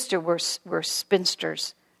her sister were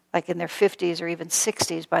spinsters, like in their 50s or even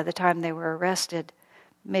 60s by the time they were arrested,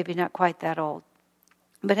 maybe not quite that old.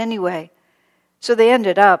 But anyway, so they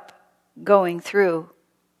ended up going through,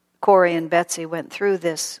 Corrie and Betsy went through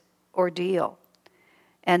this ordeal.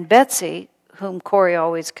 And Betsy, whom Corrie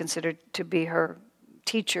always considered to be her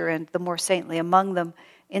teacher and the more saintly among them,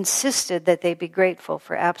 insisted that they be grateful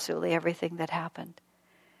for absolutely everything that happened.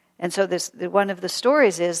 And so one of the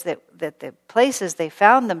stories is that the places they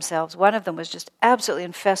found themselves, one of them was just absolutely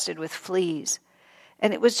infested with fleas.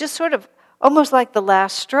 And it was just sort of almost like the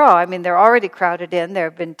last straw. I mean, they're already crowded in,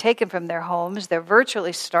 they've been taken from their homes, they're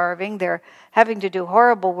virtually starving, they're having to do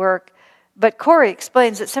horrible work. But Corrie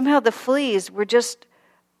explains that somehow the fleas were just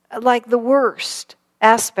like the worst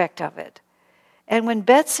aspect of it. And when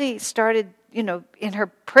Betsy started, in her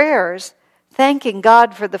prayers, thanking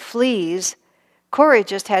God for the fleas, Corrie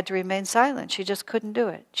just had to remain silent. She just couldn't do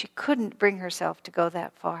it. She couldn't bring herself to go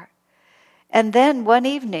that far. And then one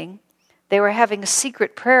evening, they were having a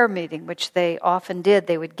secret prayer meeting, which they often did.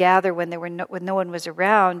 They would gather when no one was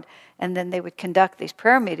around, and then they would conduct these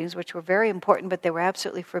prayer meetings, which were very important, but they were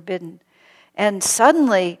absolutely forbidden. And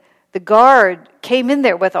suddenly, the guard came in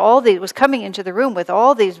there was coming into the room with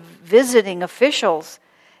all these visiting officials,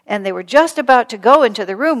 and they were just about to go into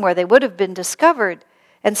the room where they would have been discovered.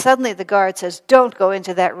 And suddenly the guard says, "Don't go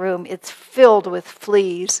into that room. It's filled with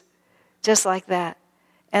fleas." Just like that.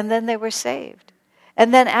 And then they were saved.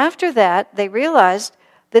 And then after that, they realized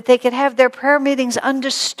that they could have their prayer meetings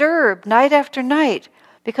undisturbed night after night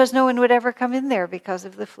because no one would ever come in there because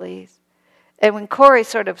of the fleas. And when Corrie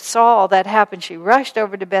sort of saw all that happen, she rushed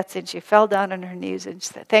over to Betsy and she fell down on her knees and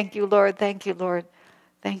she said, "Thank you, Lord, thank you, Lord.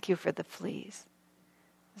 Thank you for the fleas."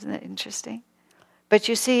 Isn't that interesting? But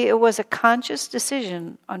you see, it was a conscious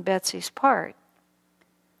decision on Betsy's part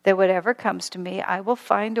that whatever comes to me, I will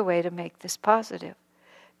find a way to make this positive.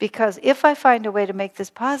 Because if I find a way to make this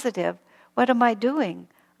positive, what am I doing?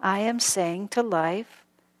 I am saying to life,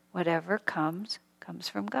 whatever comes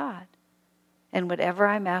from God. And whatever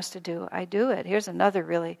I'm asked to do, I do it. Here's another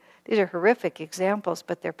these are horrific examples,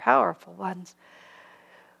 but they're powerful ones.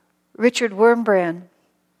 Richard Wurmbrand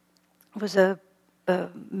was a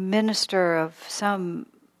minister of some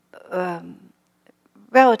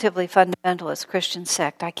relatively fundamentalist Christian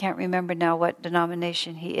sect. I can't remember now what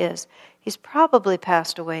denomination he is. He's probably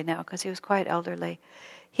passed away now because he was quite elderly.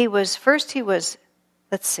 He was a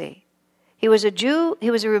Jew.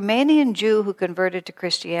 He was a Romanian Jew who converted to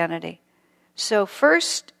Christianity. So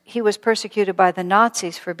first he was persecuted by the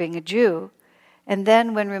Nazis for being a Jew, and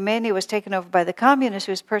then when Romania was taken over by the communists,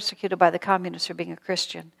 he was persecuted by the communists for being a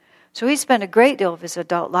Christian. So he spent a great deal of his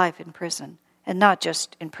adult life in prison, and not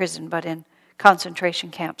just in prison, but in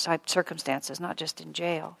concentration camp type circumstances, not just in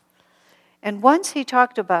jail. And once he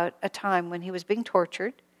talked about a time when he was being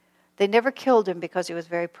tortured. They never killed him because he was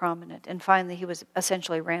very prominent, and finally he was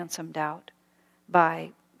essentially ransomed out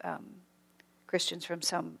by Christians from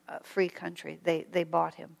some free country. They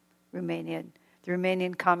bought him. The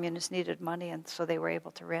Romanian communists needed money, and so they were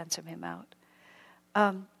able to ransom him out.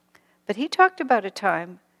 But he talked about a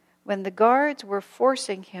time when the guards were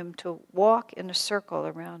forcing him to walk in a circle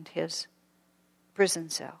around his prison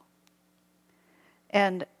cell.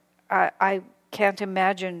 And I can't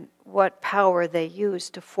imagine what power they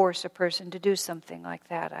used to force a person to do something like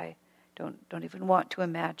that. I don't even want to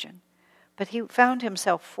imagine. But he found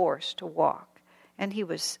himself forced to walk. And he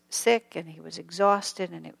was sick and he was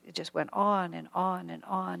exhausted, and it just went on and on and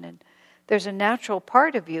on. And there's a natural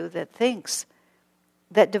part of you that thinks,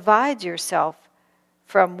 that divides yourself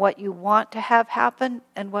from what you want to have happen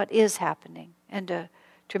and what is happening. And a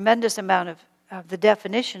tremendous amount of the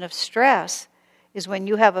definition of stress is when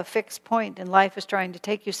you have a fixed point and life is trying to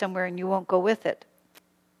take you somewhere and you won't go with it,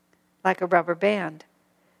 like a rubber band.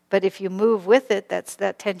 But if you move with it,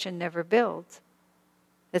 that tension never builds.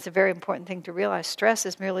 It's a very important thing to realize. Stress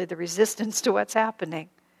is merely the resistance to what's happening.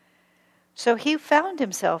 So he found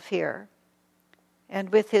himself here, and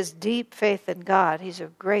with his deep faith in God, he's a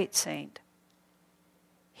great saint,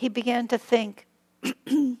 he began to think,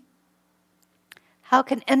 how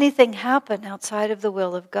can anything happen outside of the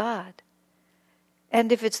will of God?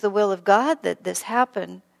 And if it's the will of God that this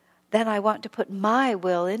happen, then I want to put my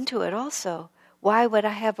will into it also. Why would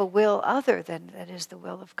I have a will other than that is the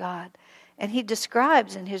will of God? And he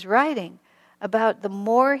describes in his writing about the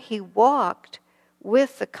more he walked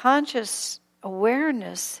with the conscious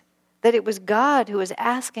awareness that it was God who was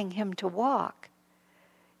asking him to walk.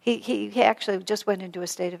 He actually just went into a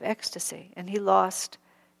state of ecstasy, and he lost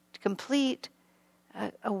complete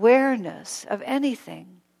awareness of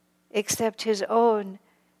anything except his own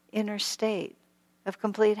inner state of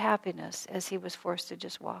complete happiness as he was forced to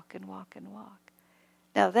just walk and walk and walk.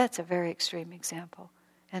 Now that's a very extreme example,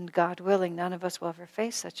 and God willing, none of us will ever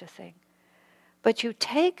face such a thing. But you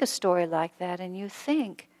take a story like that and you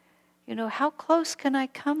think, how close can I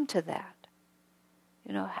come to that?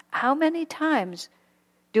 How many times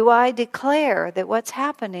do I declare that what's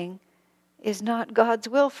happening is not God's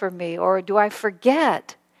will for me? Or do I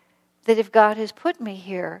forget that if God has put me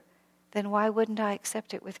here, then why wouldn't I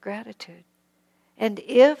accept it with gratitude? And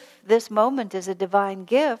if this moment is a divine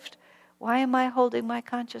gift, why am I holding my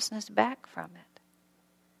consciousness back from it?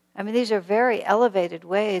 I mean, these are very elevated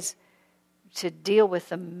ways to deal with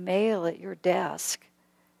the mail at your desk.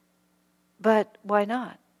 But why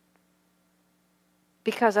not?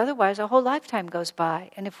 Because otherwise a whole lifetime goes by.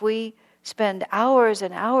 And if we spend hours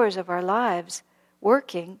and hours of our lives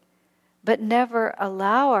working, but never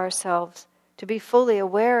allow ourselves to be fully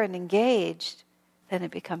aware and engaged, then it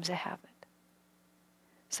becomes a habit.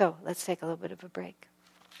 So let's take a little bit of a break.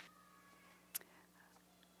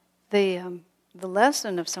 The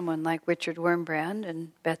lesson of someone like Richard Wurmbrand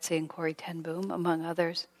and Betsy and Corrie ten Boom, among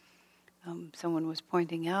others, someone was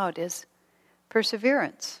pointing out, is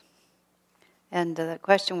perseverance. And the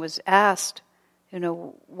question was asked,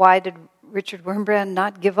 why did Richard Wurmbrand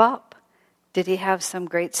not give up? Did he have some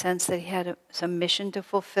great sense that he had some mission to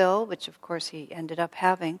fulfill, which of course he ended up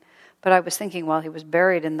having? But I was thinking while he was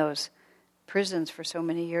buried in those prisons for so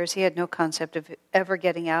many years, he had no concept of ever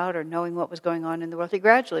getting out or knowing what was going on in the world. He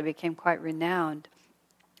gradually became quite renowned.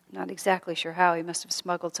 Not exactly sure how. He must have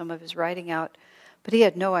smuggled some of his writing out. But he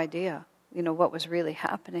had no idea, what was really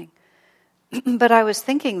happening. But I was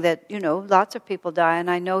thinking that, lots of people die,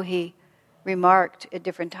 and I know he remarked at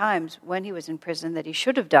different times when he was in prison that he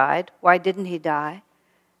should have died. Why didn't he die?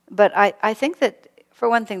 But I think that, for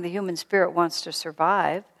one thing, the human spirit wants to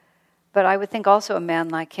survive. But I would think also a man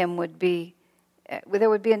like him there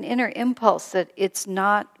would be an inner impulse that it's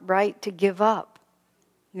not right to give up.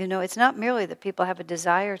 It's not merely that people have a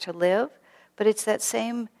desire to live, but it's that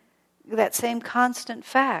same constant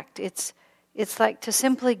fact. It's like to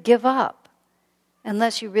simply give up.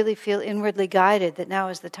 Unless you really feel inwardly guided that now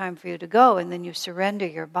is the time for you to go, and then you surrender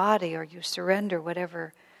your body or you surrender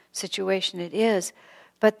whatever situation it is.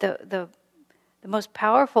 But the most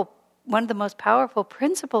powerful, one of the most powerful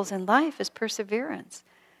principles in life is perseverance.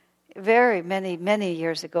 Very many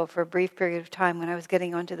years ago, for a brief period of time, when I was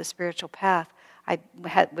getting onto the spiritual path, I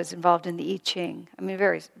was involved in the I Ching. I mean,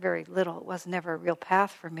 very, very little. It was never a real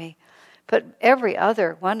path for me. But every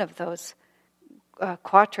other one of those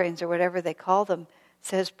quatrains or whatever they call them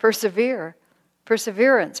says persevere,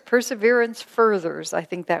 perseverance furthers. I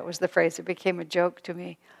think that was the phrase. It became a joke to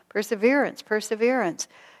me. Perseverance.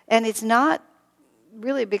 And it's not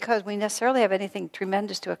really because we necessarily have anything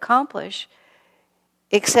tremendous to accomplish,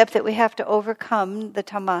 except that we have to overcome the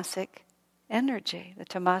tamasic energy. The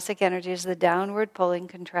tamasic energy is the downward pulling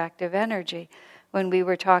contractive energy. When we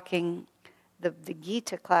were talking the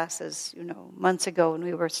Gita classes, months ago when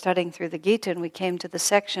we were studying through the Gita and we came to the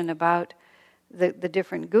section about the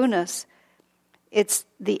different gunas, it's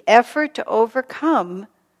the effort to overcome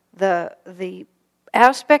the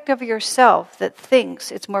aspect of yourself that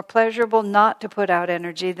thinks it's more pleasurable not to put out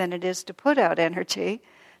energy than it is to put out energy.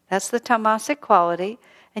 That's the tamasic quality,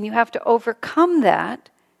 and you have to overcome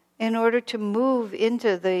that in order to move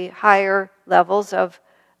into the higher levels of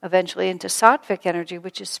eventually into sattvic energy,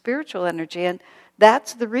 which is spiritual energy. And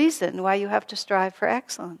that's the reason why you have to strive for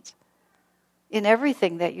excellence in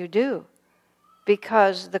everything that you do.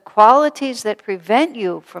 Because the qualities that prevent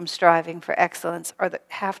you from striving for excellence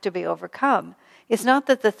have to be overcome. It's not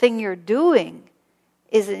that the thing you're doing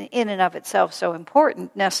is in and of itself so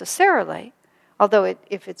important necessarily, although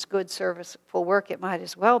if it's good, serviceful work, it might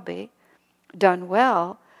as well be done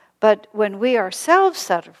well. But when we ourselves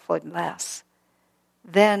suffer less,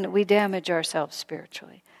 then we damage ourselves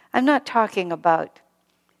spiritually. I'm not talking about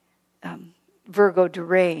Virgo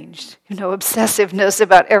deranged, obsessiveness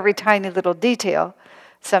about every tiny little detail.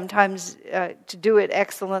 Sometimes to do it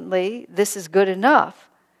excellently, this is good enough.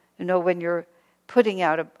 When you're putting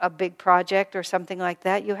out a big project or something like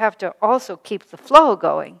that, you have to also keep the flow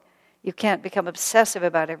going. You can't become obsessive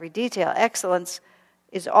about every detail. Excellence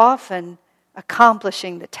is often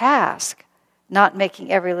accomplishing the task, not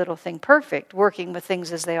making every little thing perfect, working with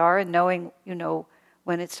things as they are and knowing,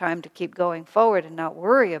 when it's time to keep going forward and not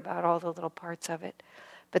worry about all the little parts of it.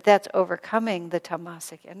 But that's overcoming the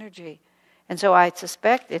tamasic energy. And so I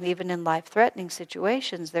suspect, and even in life-threatening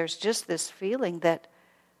situations, there's just this feeling that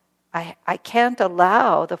I can't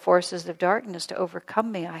allow the forces of darkness to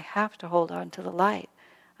overcome me. I have to hold on to the light.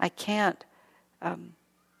 I can't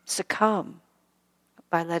succumb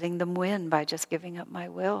by letting them win, by just giving up my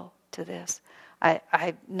will to this.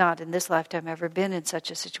 I've not in this lifetime ever been in such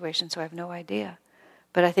a situation, so I have no idea.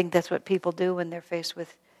 But I think that's what people do when they're faced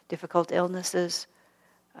with difficult illnesses,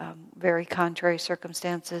 very contrary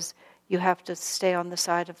circumstances. You have to stay on the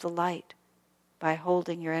side of the light by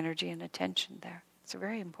holding your energy and attention there. It's a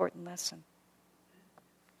very important lesson.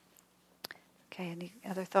 Okay, any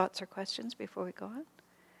other thoughts or questions before we go on?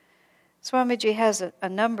 Swamiji has a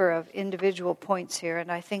number of individual points here,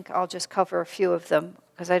 and I think I'll just cover a few of them,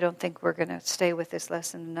 because I don't think we're going to stay with this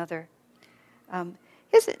lesson another.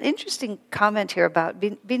 Here's an interesting comment here about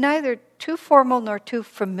be neither too formal nor too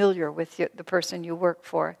familiar with the person you work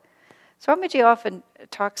for. Swamiji often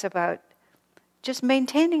talks about just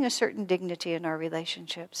maintaining a certain dignity in our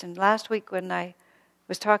relationships. And last week when I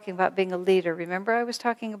was talking about being a leader, remember I was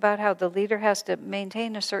talking about how the leader has to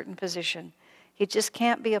maintain a certain position. He just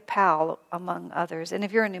can't be a pal among others. And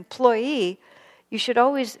if you're an employee, you should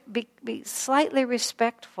always be slightly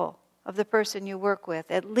respectful of the person you work with,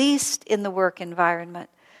 at least in the work environment.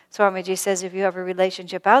 Swamiji says if you have a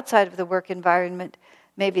relationship outside of the work environment,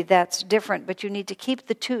 maybe that's different, but you need to keep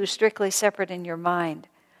the two strictly separate in your mind.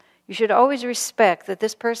 You should always respect that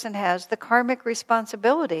this person has the karmic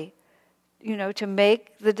responsibility, to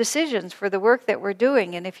make the decisions for the work that we're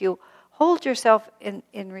doing. And if you hold yourself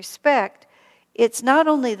in respect, it's not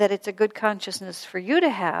only that it's a good consciousness for you to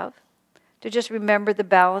have, to just remember the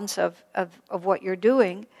balance of what you're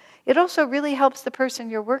doing, it also really helps the person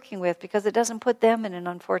you're working with because it doesn't put them in an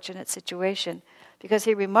unfortunate situation. Because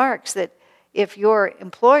he remarks that if your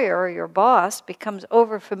employer or your boss becomes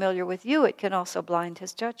over-familiar with you, it can also blind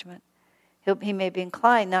his judgment. He may be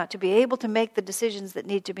inclined not to be able to make the decisions that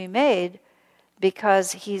need to be made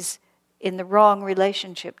because he's in the wrong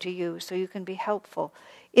relationship to you, so you can be helpful.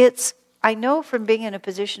 I know from being in a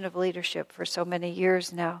position of leadership for so many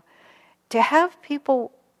years now, to have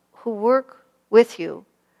people who work with you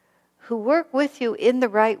in the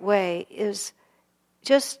right way is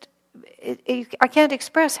just, I can't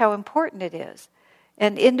express how important it is.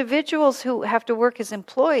 And individuals who have to work as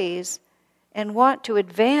employees and want to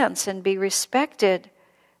advance and be respected,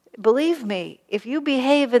 believe me, if you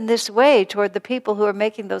behave in this way toward the people who are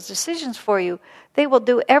making those decisions for you, they will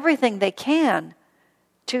do everything they can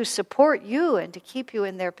to support you and to keep you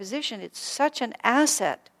in their position. It's such an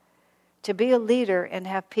asset to be a leader and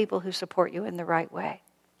have people who support you in the right way.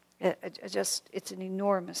 It's an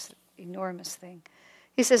enormous, enormous thing.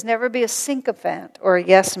 He says, never be a sycophant or a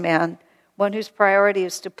yes man, one whose priority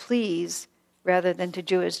is to please rather than to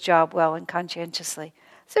do his job well and conscientiously.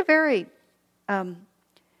 It's a very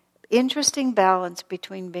interesting balance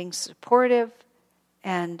between being supportive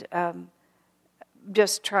and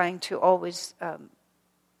just trying to always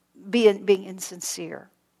being insincere.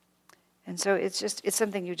 And so it's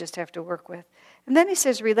something you just have to work with. And then he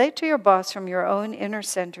says, relate to your boss from your own inner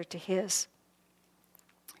center to his.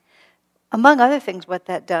 Among other things, what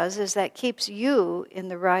that does is that keeps you in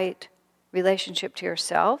the right relationship to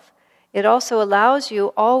yourself. It also allows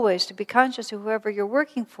you always to be conscious of whoever you're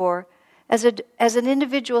working for as an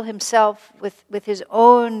individual himself with his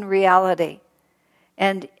own reality.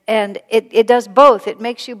 And it does both. It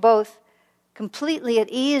makes you both completely at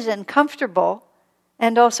ease and comfortable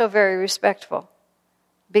and also very respectful,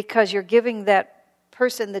 because you're giving that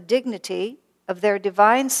person the dignity of their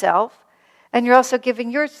divine self, and you're also giving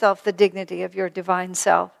yourself the dignity of your divine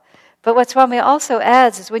self. But what Swami also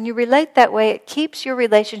adds is when you relate that way, it keeps your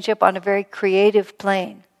relationship on a very creative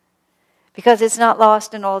plane, because it's not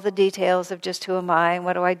lost in all the details of just who am I and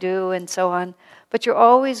what do I do and so on, but you're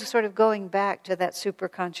always sort of going back to that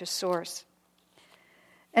superconscious source.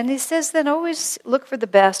 And he says then always look for the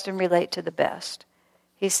best and relate to the best.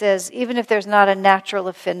 He says, even if there's not a natural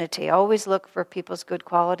affinity, always look for people's good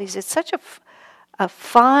qualities. It's such a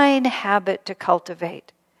fine habit to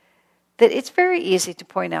cultivate that it's very easy to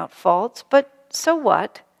point out faults, but so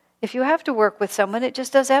what? If you have to work with someone, it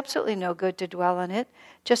just does absolutely no good to dwell on it.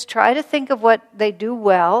 Just try to think of what they do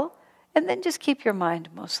well, and then just keep your mind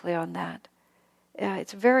mostly on that.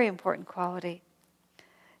 It's a very important quality.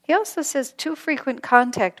 He also says too frequent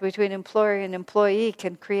contact between employer and employee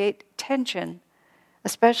can create tension,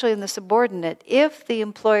 especially in the subordinate, if the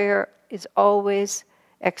employer is always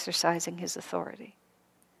exercising his authority.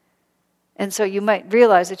 And so you might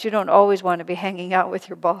realize that you don't always want to be hanging out with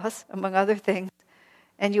your boss, among other things,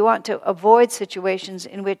 and you want to avoid situations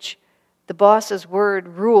in which the boss's word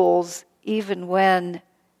rules even when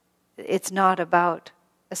it's not about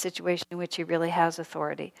a situation in which he really has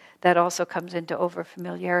authority. That also comes into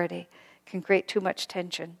over-familiarity, can create too much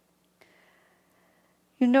tension.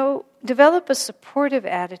 Develop a supportive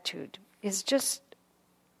attitude is just,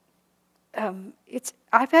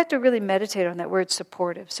 I've had to really meditate on that word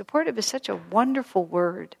supportive. Supportive is such a wonderful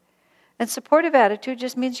word. And supportive attitude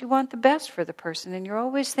just means you want the best for the person, and you're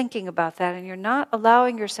always thinking about that, and you're not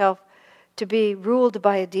allowing yourself to be ruled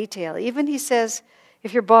by a detail. Even he says,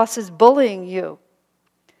 if your boss is bullying you,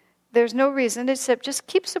 there's no reason except just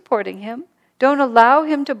keep supporting him. Don't allow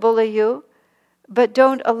him to bully you, but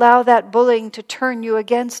don't allow that bullying to turn you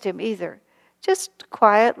against him either. Just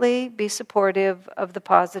quietly be supportive of the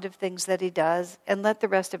positive things that he does and let the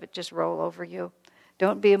rest of it just roll over you.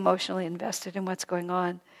 Don't be emotionally invested in what's going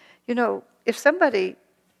on. If somebody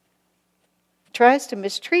tries to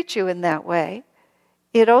mistreat you in that way,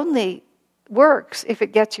 it only works if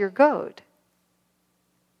it gets your goat.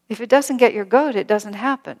 If it doesn't get your goat, it doesn't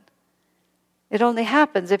happen. It only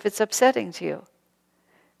happens if it's upsetting to you.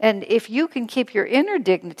 And if you can keep your inner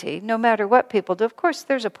dignity, no matter what people do, of course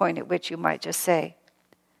there's a point at which you might just say,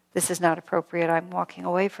 this is not appropriate, I'm walking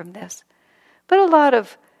away from this. But a lot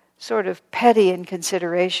of sort of petty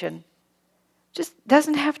inconsideration just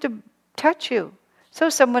doesn't have to touch you. So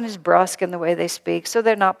someone is brusque in the way they speak, so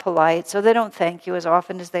they're not polite, so they don't thank you as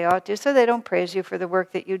often as they ought to, so they don't praise you for the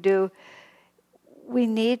work that you do. we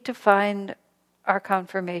need to find our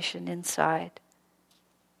confirmation inside.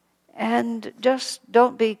 And just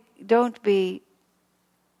don't be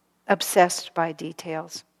obsessed by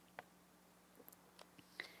details.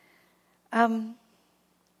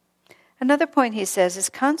 Another point he says is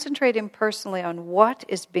concentrate impersonally on what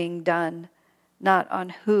is being done, not on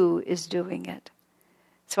who is doing it.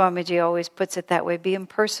 Swamiji always puts it that way. Be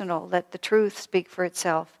impersonal. Let the truth speak for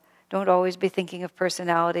itself. Don't always be thinking of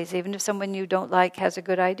personalities. Even if someone you don't like has a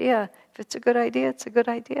good idea, if it's a good idea, it's a good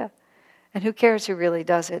idea. And who cares who really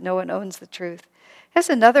does it? No one owns the truth. Here's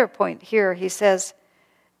another point here. He says,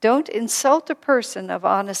 don't insult a person of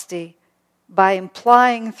honesty by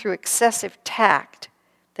implying through excessive tact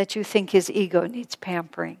that you think his ego needs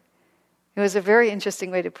pampering. It was a very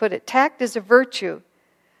interesting way to put it. Tact is a virtue,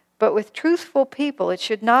 but with truthful people, it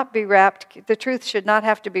should not be wrapped, the truth should not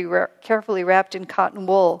have to be carefully wrapped in cotton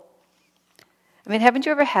wool. I mean, haven't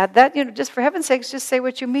you ever had that? Just for heaven's sakes, just say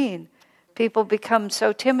what you mean. People become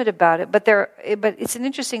so timid about it, but it's an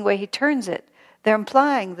interesting way he turns it. They're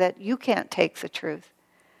implying that you can't take the truth.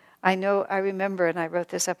 I remember, and I wrote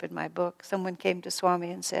this up in my book, someone came to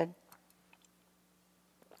Swami and said,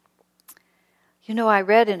 I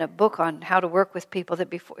read in a book on how to work with people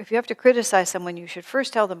that if you have to criticize someone, you should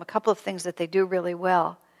first tell them a couple of things that they do really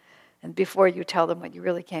well, and before you tell them what you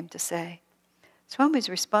really came to say. Swami's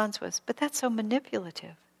response was, but that's so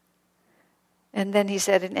manipulative. And then he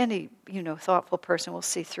said, and any, thoughtful person will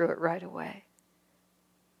see through it right away.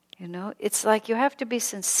 It's like you have to be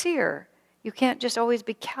sincere. You can't just always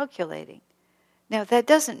be calculating. Now, that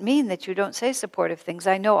doesn't mean that you don't say supportive things.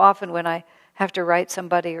 I know often when I have to write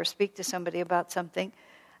somebody or speak to somebody about something,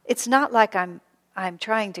 it's not like I'm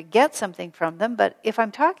trying to get something from them, but if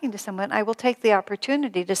I'm talking to someone, I will take the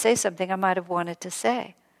opportunity to say something I might have wanted to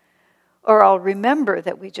say. Or I'll remember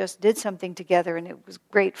that we just did something together and it was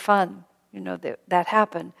great fun, that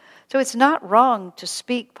happened. So it's not wrong to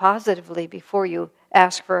speak positively before you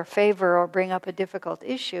ask for a favor or bring up a difficult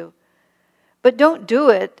issue. But don't do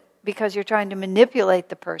it because you're trying to manipulate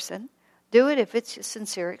the person. Do it if it's a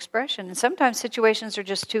sincere expression. And sometimes situations are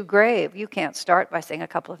just too grave. You can't start by saying a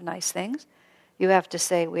couple of nice things. You have to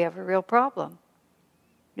say, we have a real problem.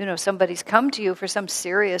 Somebody's come to you for some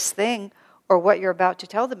serious thing, or what you're about to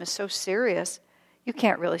tell them is so serious, you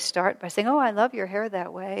can't really start by saying, I love your hair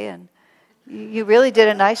that way, and you really did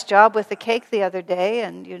a nice job with the cake the other day,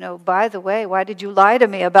 and, by the way, why did you lie to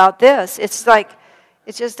me about this? It's like,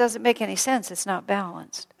 it just doesn't make any sense. It's not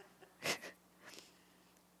balanced.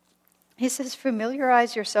 He says,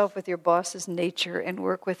 familiarize yourself with your boss's nature and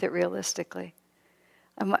work with it realistically.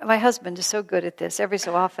 My husband is so good at this. Every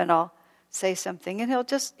so often I'll say something, and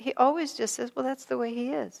he always just says, well, that's the way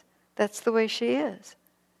he is. That's the way she is.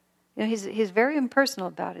 He's very impersonal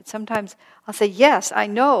about it. Sometimes I'll say, yes, I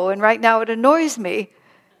know, and right now it annoys me.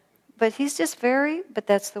 But he's just but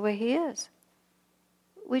that's the way he is.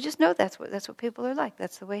 We just know that's what people are like.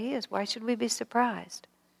 That's the way he is. Why should we be surprised?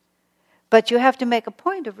 But you have to make a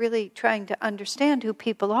point of really trying to understand who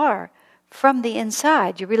people are from the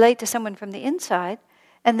inside. You relate to someone from the inside,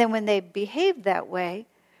 and then when they behave that way,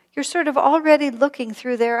 you're sort of already looking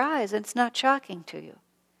through their eyes, and it's not shocking to you.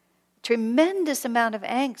 Tremendous amount of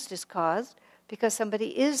angst is caused because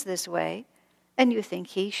somebody is this way, and you think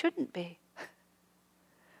he shouldn't be.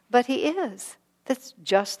 But he is. That's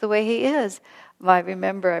just the way he is. I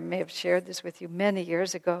remember, I may have shared this with you many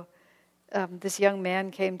years ago. This young man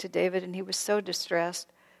came to David, and he was so distressed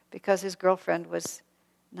because his girlfriend was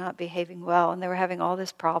not behaving well, and they were having all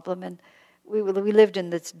this problem. And we lived in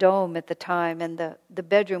this dome at the time, and the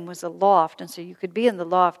bedroom was a loft, and so you could be in the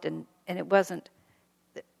loft, and it wasn't,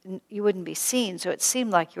 you wouldn't be seen, so it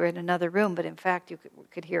seemed like you were in another room, but in fact you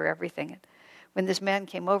could hear everything. And when this man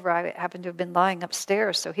came over, I happened to have been lying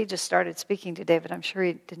upstairs, so he just started speaking to David. I'm sure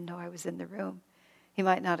he didn't know I was in the room. He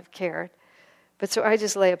might not have cared. But so I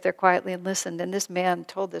just lay up there quietly and listened, and this man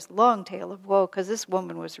told this long tale of woe, because this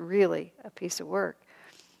woman was really a piece of work.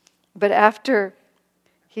 But after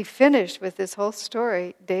he finished with this whole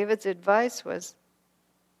story, David's advice was,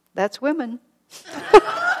 that's women.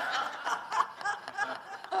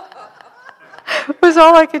 It was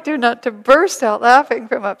all I could do not to burst out laughing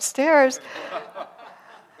from upstairs.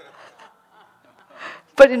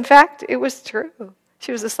 But in fact, it was true.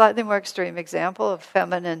 She was a slightly more extreme example of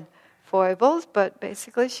feminine foibles, but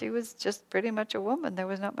basically she was just pretty much a woman. There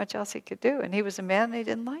was not much else he could do. And he was a man and he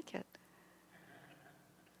didn't like it.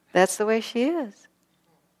 That's the way she is.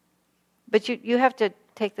 But you have to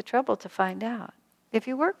take the trouble to find out. If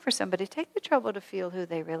you work for somebody, take the trouble to feel who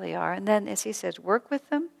they really are. And then, as he says, work with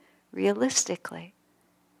them realistically.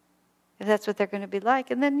 If that's what they're going to be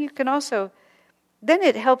like. And then you can also then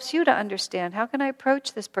it helps you to understand, how can I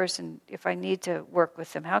approach this person if I need to work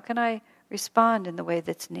with them? How can I respond in the way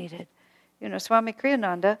that's needed? Swami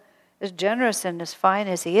Kriyananda, as generous and as fine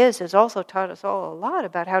as he is, has also taught us all a lot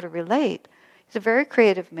about how to relate. He's a very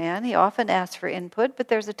creative man. He often asks for input, but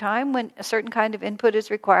there's a time when a certain kind of input is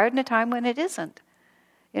required and a time when it isn't.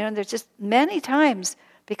 There's just many times,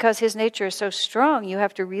 because his nature is so strong, you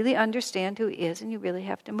have to really understand who he is and you really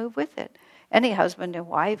have to move with it. Any husband and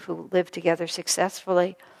wife who live together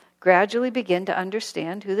successfully gradually begin to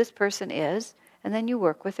understand who this person is, and then you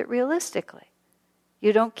work with it realistically.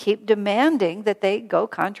 You don't keep demanding that they go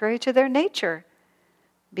contrary to their nature,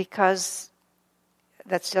 because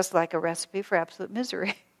that's just like a recipe for absolute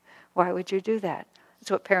misery. Why would you do that? It's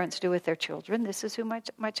what parents do with their children. This is who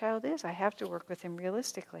my child is. I have to work with him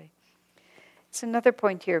realistically. It's another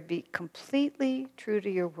point here. Be completely true to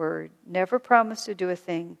your word. Never promise to do a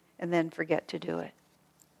thing and then forget to do it.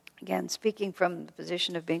 Again, speaking from the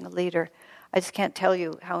position of being a leader, I just can't tell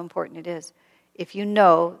you how important it is. If you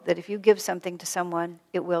know that if you give something to someone,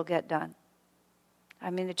 it will get done. I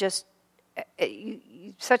mean,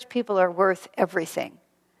 such people are worth everything.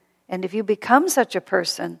 And if you become such a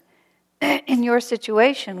person in your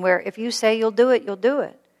situation where if you say you'll do it, you'll do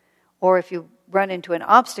it. Or if you run into an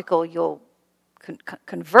obstacle, you'll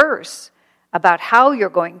converse about how you're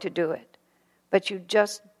going to do it. But you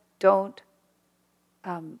just don't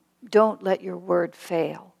let your word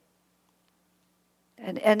fail.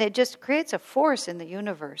 And it just creates a force in the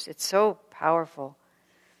universe. It's so powerful.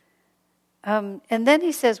 And then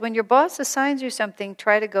he says, when your boss assigns you something,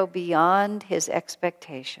 try to go beyond his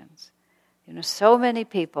expectations. So many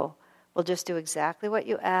people will just do exactly what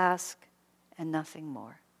you ask and nothing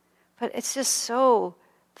more. But it's just so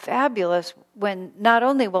fabulous when not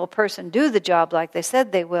only will a person do the job like they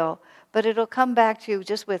said they will, but it'll come back to you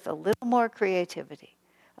just with a little more creativity,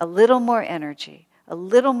 a little more energy, a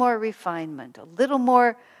little more refinement, a little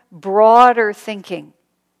more broader thinking.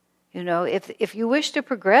 If you wish to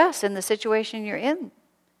progress in the situation you're in,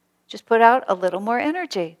 just put out a little more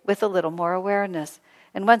energy with a little more awareness.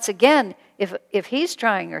 And once again, if he's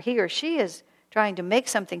trying, or he or she is trying to make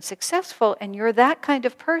something successful, and you're that kind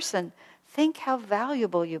of person, think how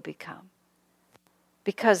valuable you become.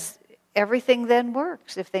 Because everything then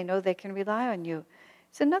works if they know they can rely on you.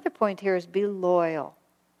 So another point here is be loyal.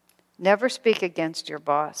 Never speak against your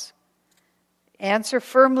boss. Answer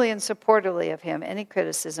firmly and supportively of him any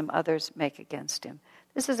criticism others make against him.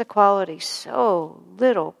 This is a quality so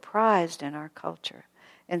little prized in our culture.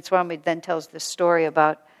 And Swami then tells this story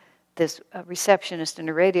about this receptionist in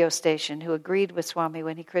a radio station who agreed with Swami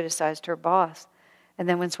when he criticized her boss. And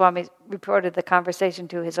then when Swami reported the conversation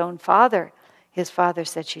to his own father, his father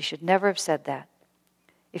said she should never have said that.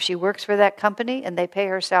 If she works for that company and they pay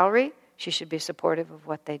her salary, she should be supportive of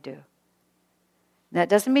what they do. Now, it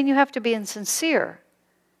doesn't mean you have to be insincere,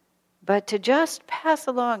 but to just pass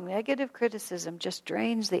along negative criticism just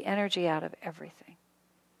drains the energy out of everything.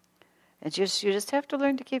 You just have to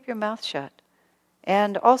learn to keep your mouth shut.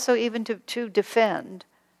 And also even to defend,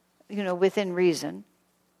 within reason,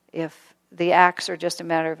 if the acts are just a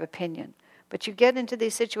matter of opinion. But you get into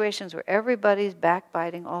these situations where everybody's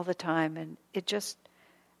backbiting all the time, and it just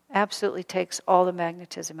absolutely takes all the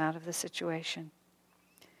magnetism out of the situation.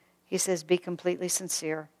 He says, be completely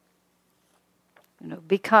sincere.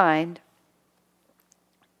 Be kind.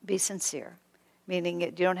 Be sincere. Meaning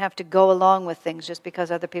you don't have to go along with things just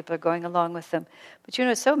because other people are going along with them. But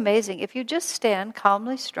it's so amazing. If you just stand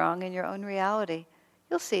calmly strong in your own reality,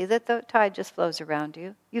 you'll see that the tide just flows around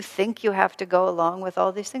you. You think you have to go along with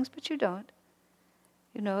all these things, but you don't.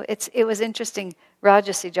 It was interesting.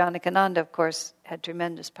 Rajarsi Janakananda, of course, had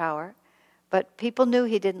tremendous power. But people knew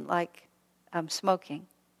he didn't like smoking.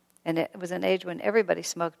 And it was an age when everybody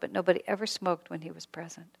smoked, but nobody ever smoked when he was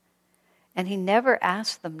present. And he never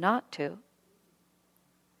asked them not to.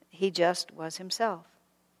 He just was himself.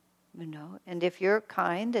 And if you're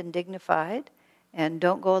kind and dignified and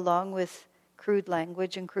don't go along with crude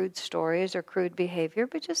language and crude stories or crude behavior,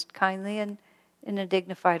 but just kindly and in a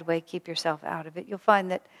dignified way keep yourself out of it, you'll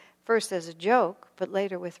find that first as a joke, but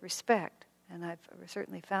later with respect, and I've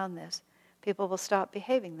certainly found this, people will stop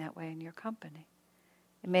behaving that way in your company.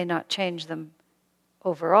 It may not change them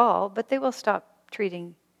overall, but they will stop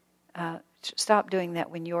doing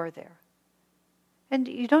that when you're there. And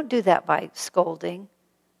you don't do that by scolding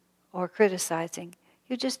or criticizing.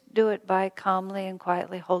 You just do it by calmly and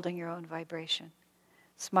quietly holding your own vibration.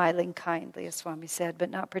 Smiling kindly, as Swami said,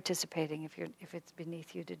 but not participating if it's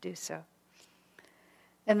beneath you to do so.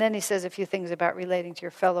 And then he says a few things about relating to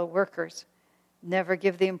your fellow workers. Never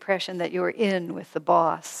give the impression that you're in with the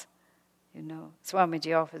boss.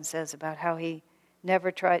 Swamiji often says about how he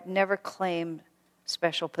Never claim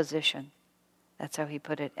special position. That's how he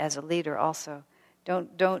put it as a leader also.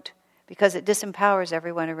 Don't, because it disempowers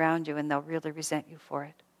everyone around you and they'll really resent you for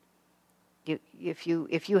it. If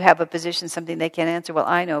you have a position, something they can't answer, well,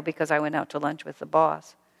 I know because I went out to lunch with the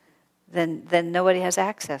boss, then nobody has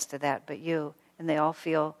access to that but you, and they all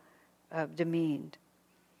feel demeaned.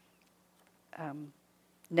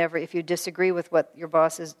 Never, if you disagree with what your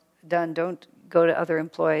boss has done, don't go to other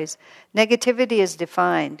employees. Negativity is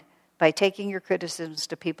defined by taking your criticisms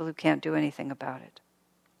to people who can't do anything about it.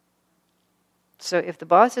 So if the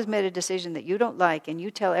boss has made a decision that you don't like and you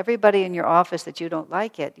tell everybody in your office that you don't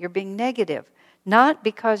like it, you're being negative. Not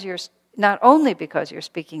only because you're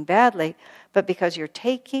speaking badly, but because you're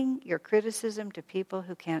taking your criticism to people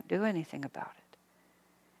who can't do anything about it.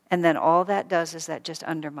 And then all that does is that just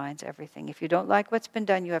undermines everything. If you don't like what's been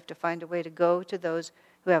done, you have to find a way to go to those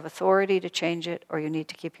who have authority to change it, or you need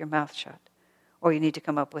to keep your mouth shut, or you need to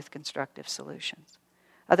come up with constructive solutions.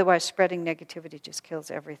 Otherwise, spreading negativity just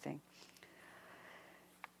kills everything.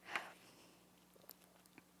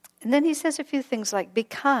 And then he says a few things like, be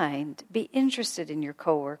kind, be interested in your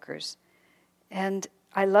coworkers. And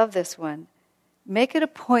I love this one. Make it a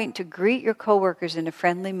point to greet your coworkers in a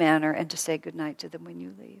friendly manner and to say goodnight to them when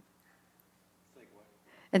you leave.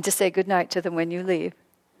 And to say goodnight to them when you leave.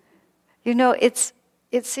 You know,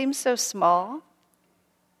 it seems so small,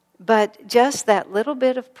 but just that little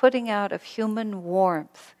bit of putting out of human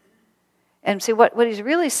warmth. And see, what he's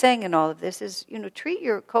really saying in all of this is, treat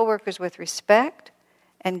your coworkers with respect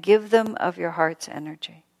and give them of your heart's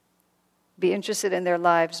energy. Be interested in their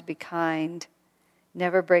lives, be kind,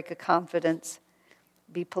 never break a confidence,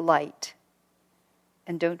 be polite,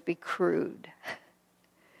 and don't be crude.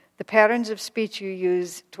 The patterns of speech you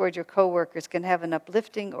use toward your coworkers can have an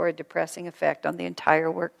uplifting or a depressing effect on the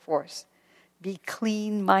entire workforce. Be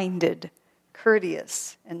clean-minded,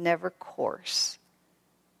 courteous, and never coarse.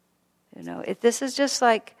 This is just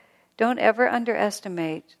like, don't ever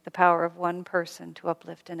underestimate the power of one person to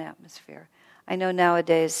uplift an atmosphere. I know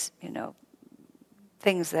nowadays,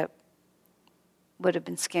 things that would have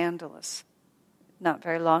been scandalous not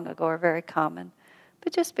very long ago are very common.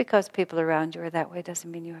 But just because people around you are that way doesn't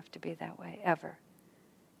mean you have to be that way, ever.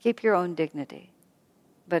 Keep your own dignity,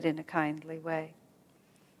 but in a kindly way.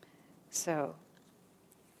 So,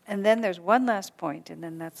 and then there's one last point, and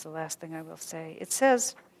then that's the last thing I will say. It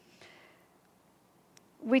says,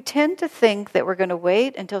 we tend to think that we're going to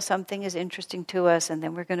wait until something is interesting to us and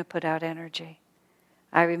then we're going to put out energy.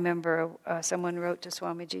 I remember someone wrote to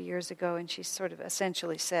Swamiji years ago and she sort of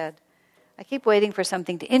essentially said, I keep waiting for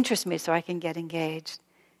something to interest me so I can get engaged.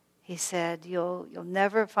 He said, you'll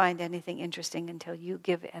never find anything interesting until you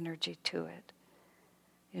give energy to it.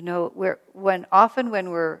 When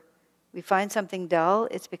we find something dull,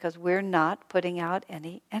 it's because we're not putting out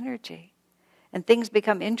any energy. And things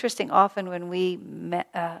become interesting often when we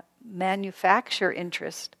manufacture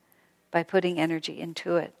interest by putting energy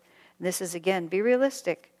into it. And this is, again, be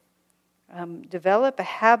realistic. Develop a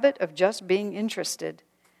habit of just being interested.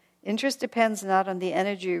 Interest depends not on the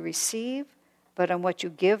energy you receive, but on what you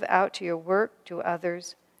give out to your work, to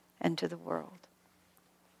others, and to the world.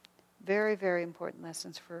 Very, very important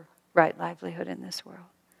lessons for right livelihood in this world.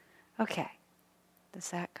 Okay,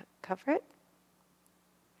 does that cover it?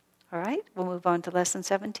 All right, we'll move on to lesson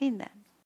 17 then.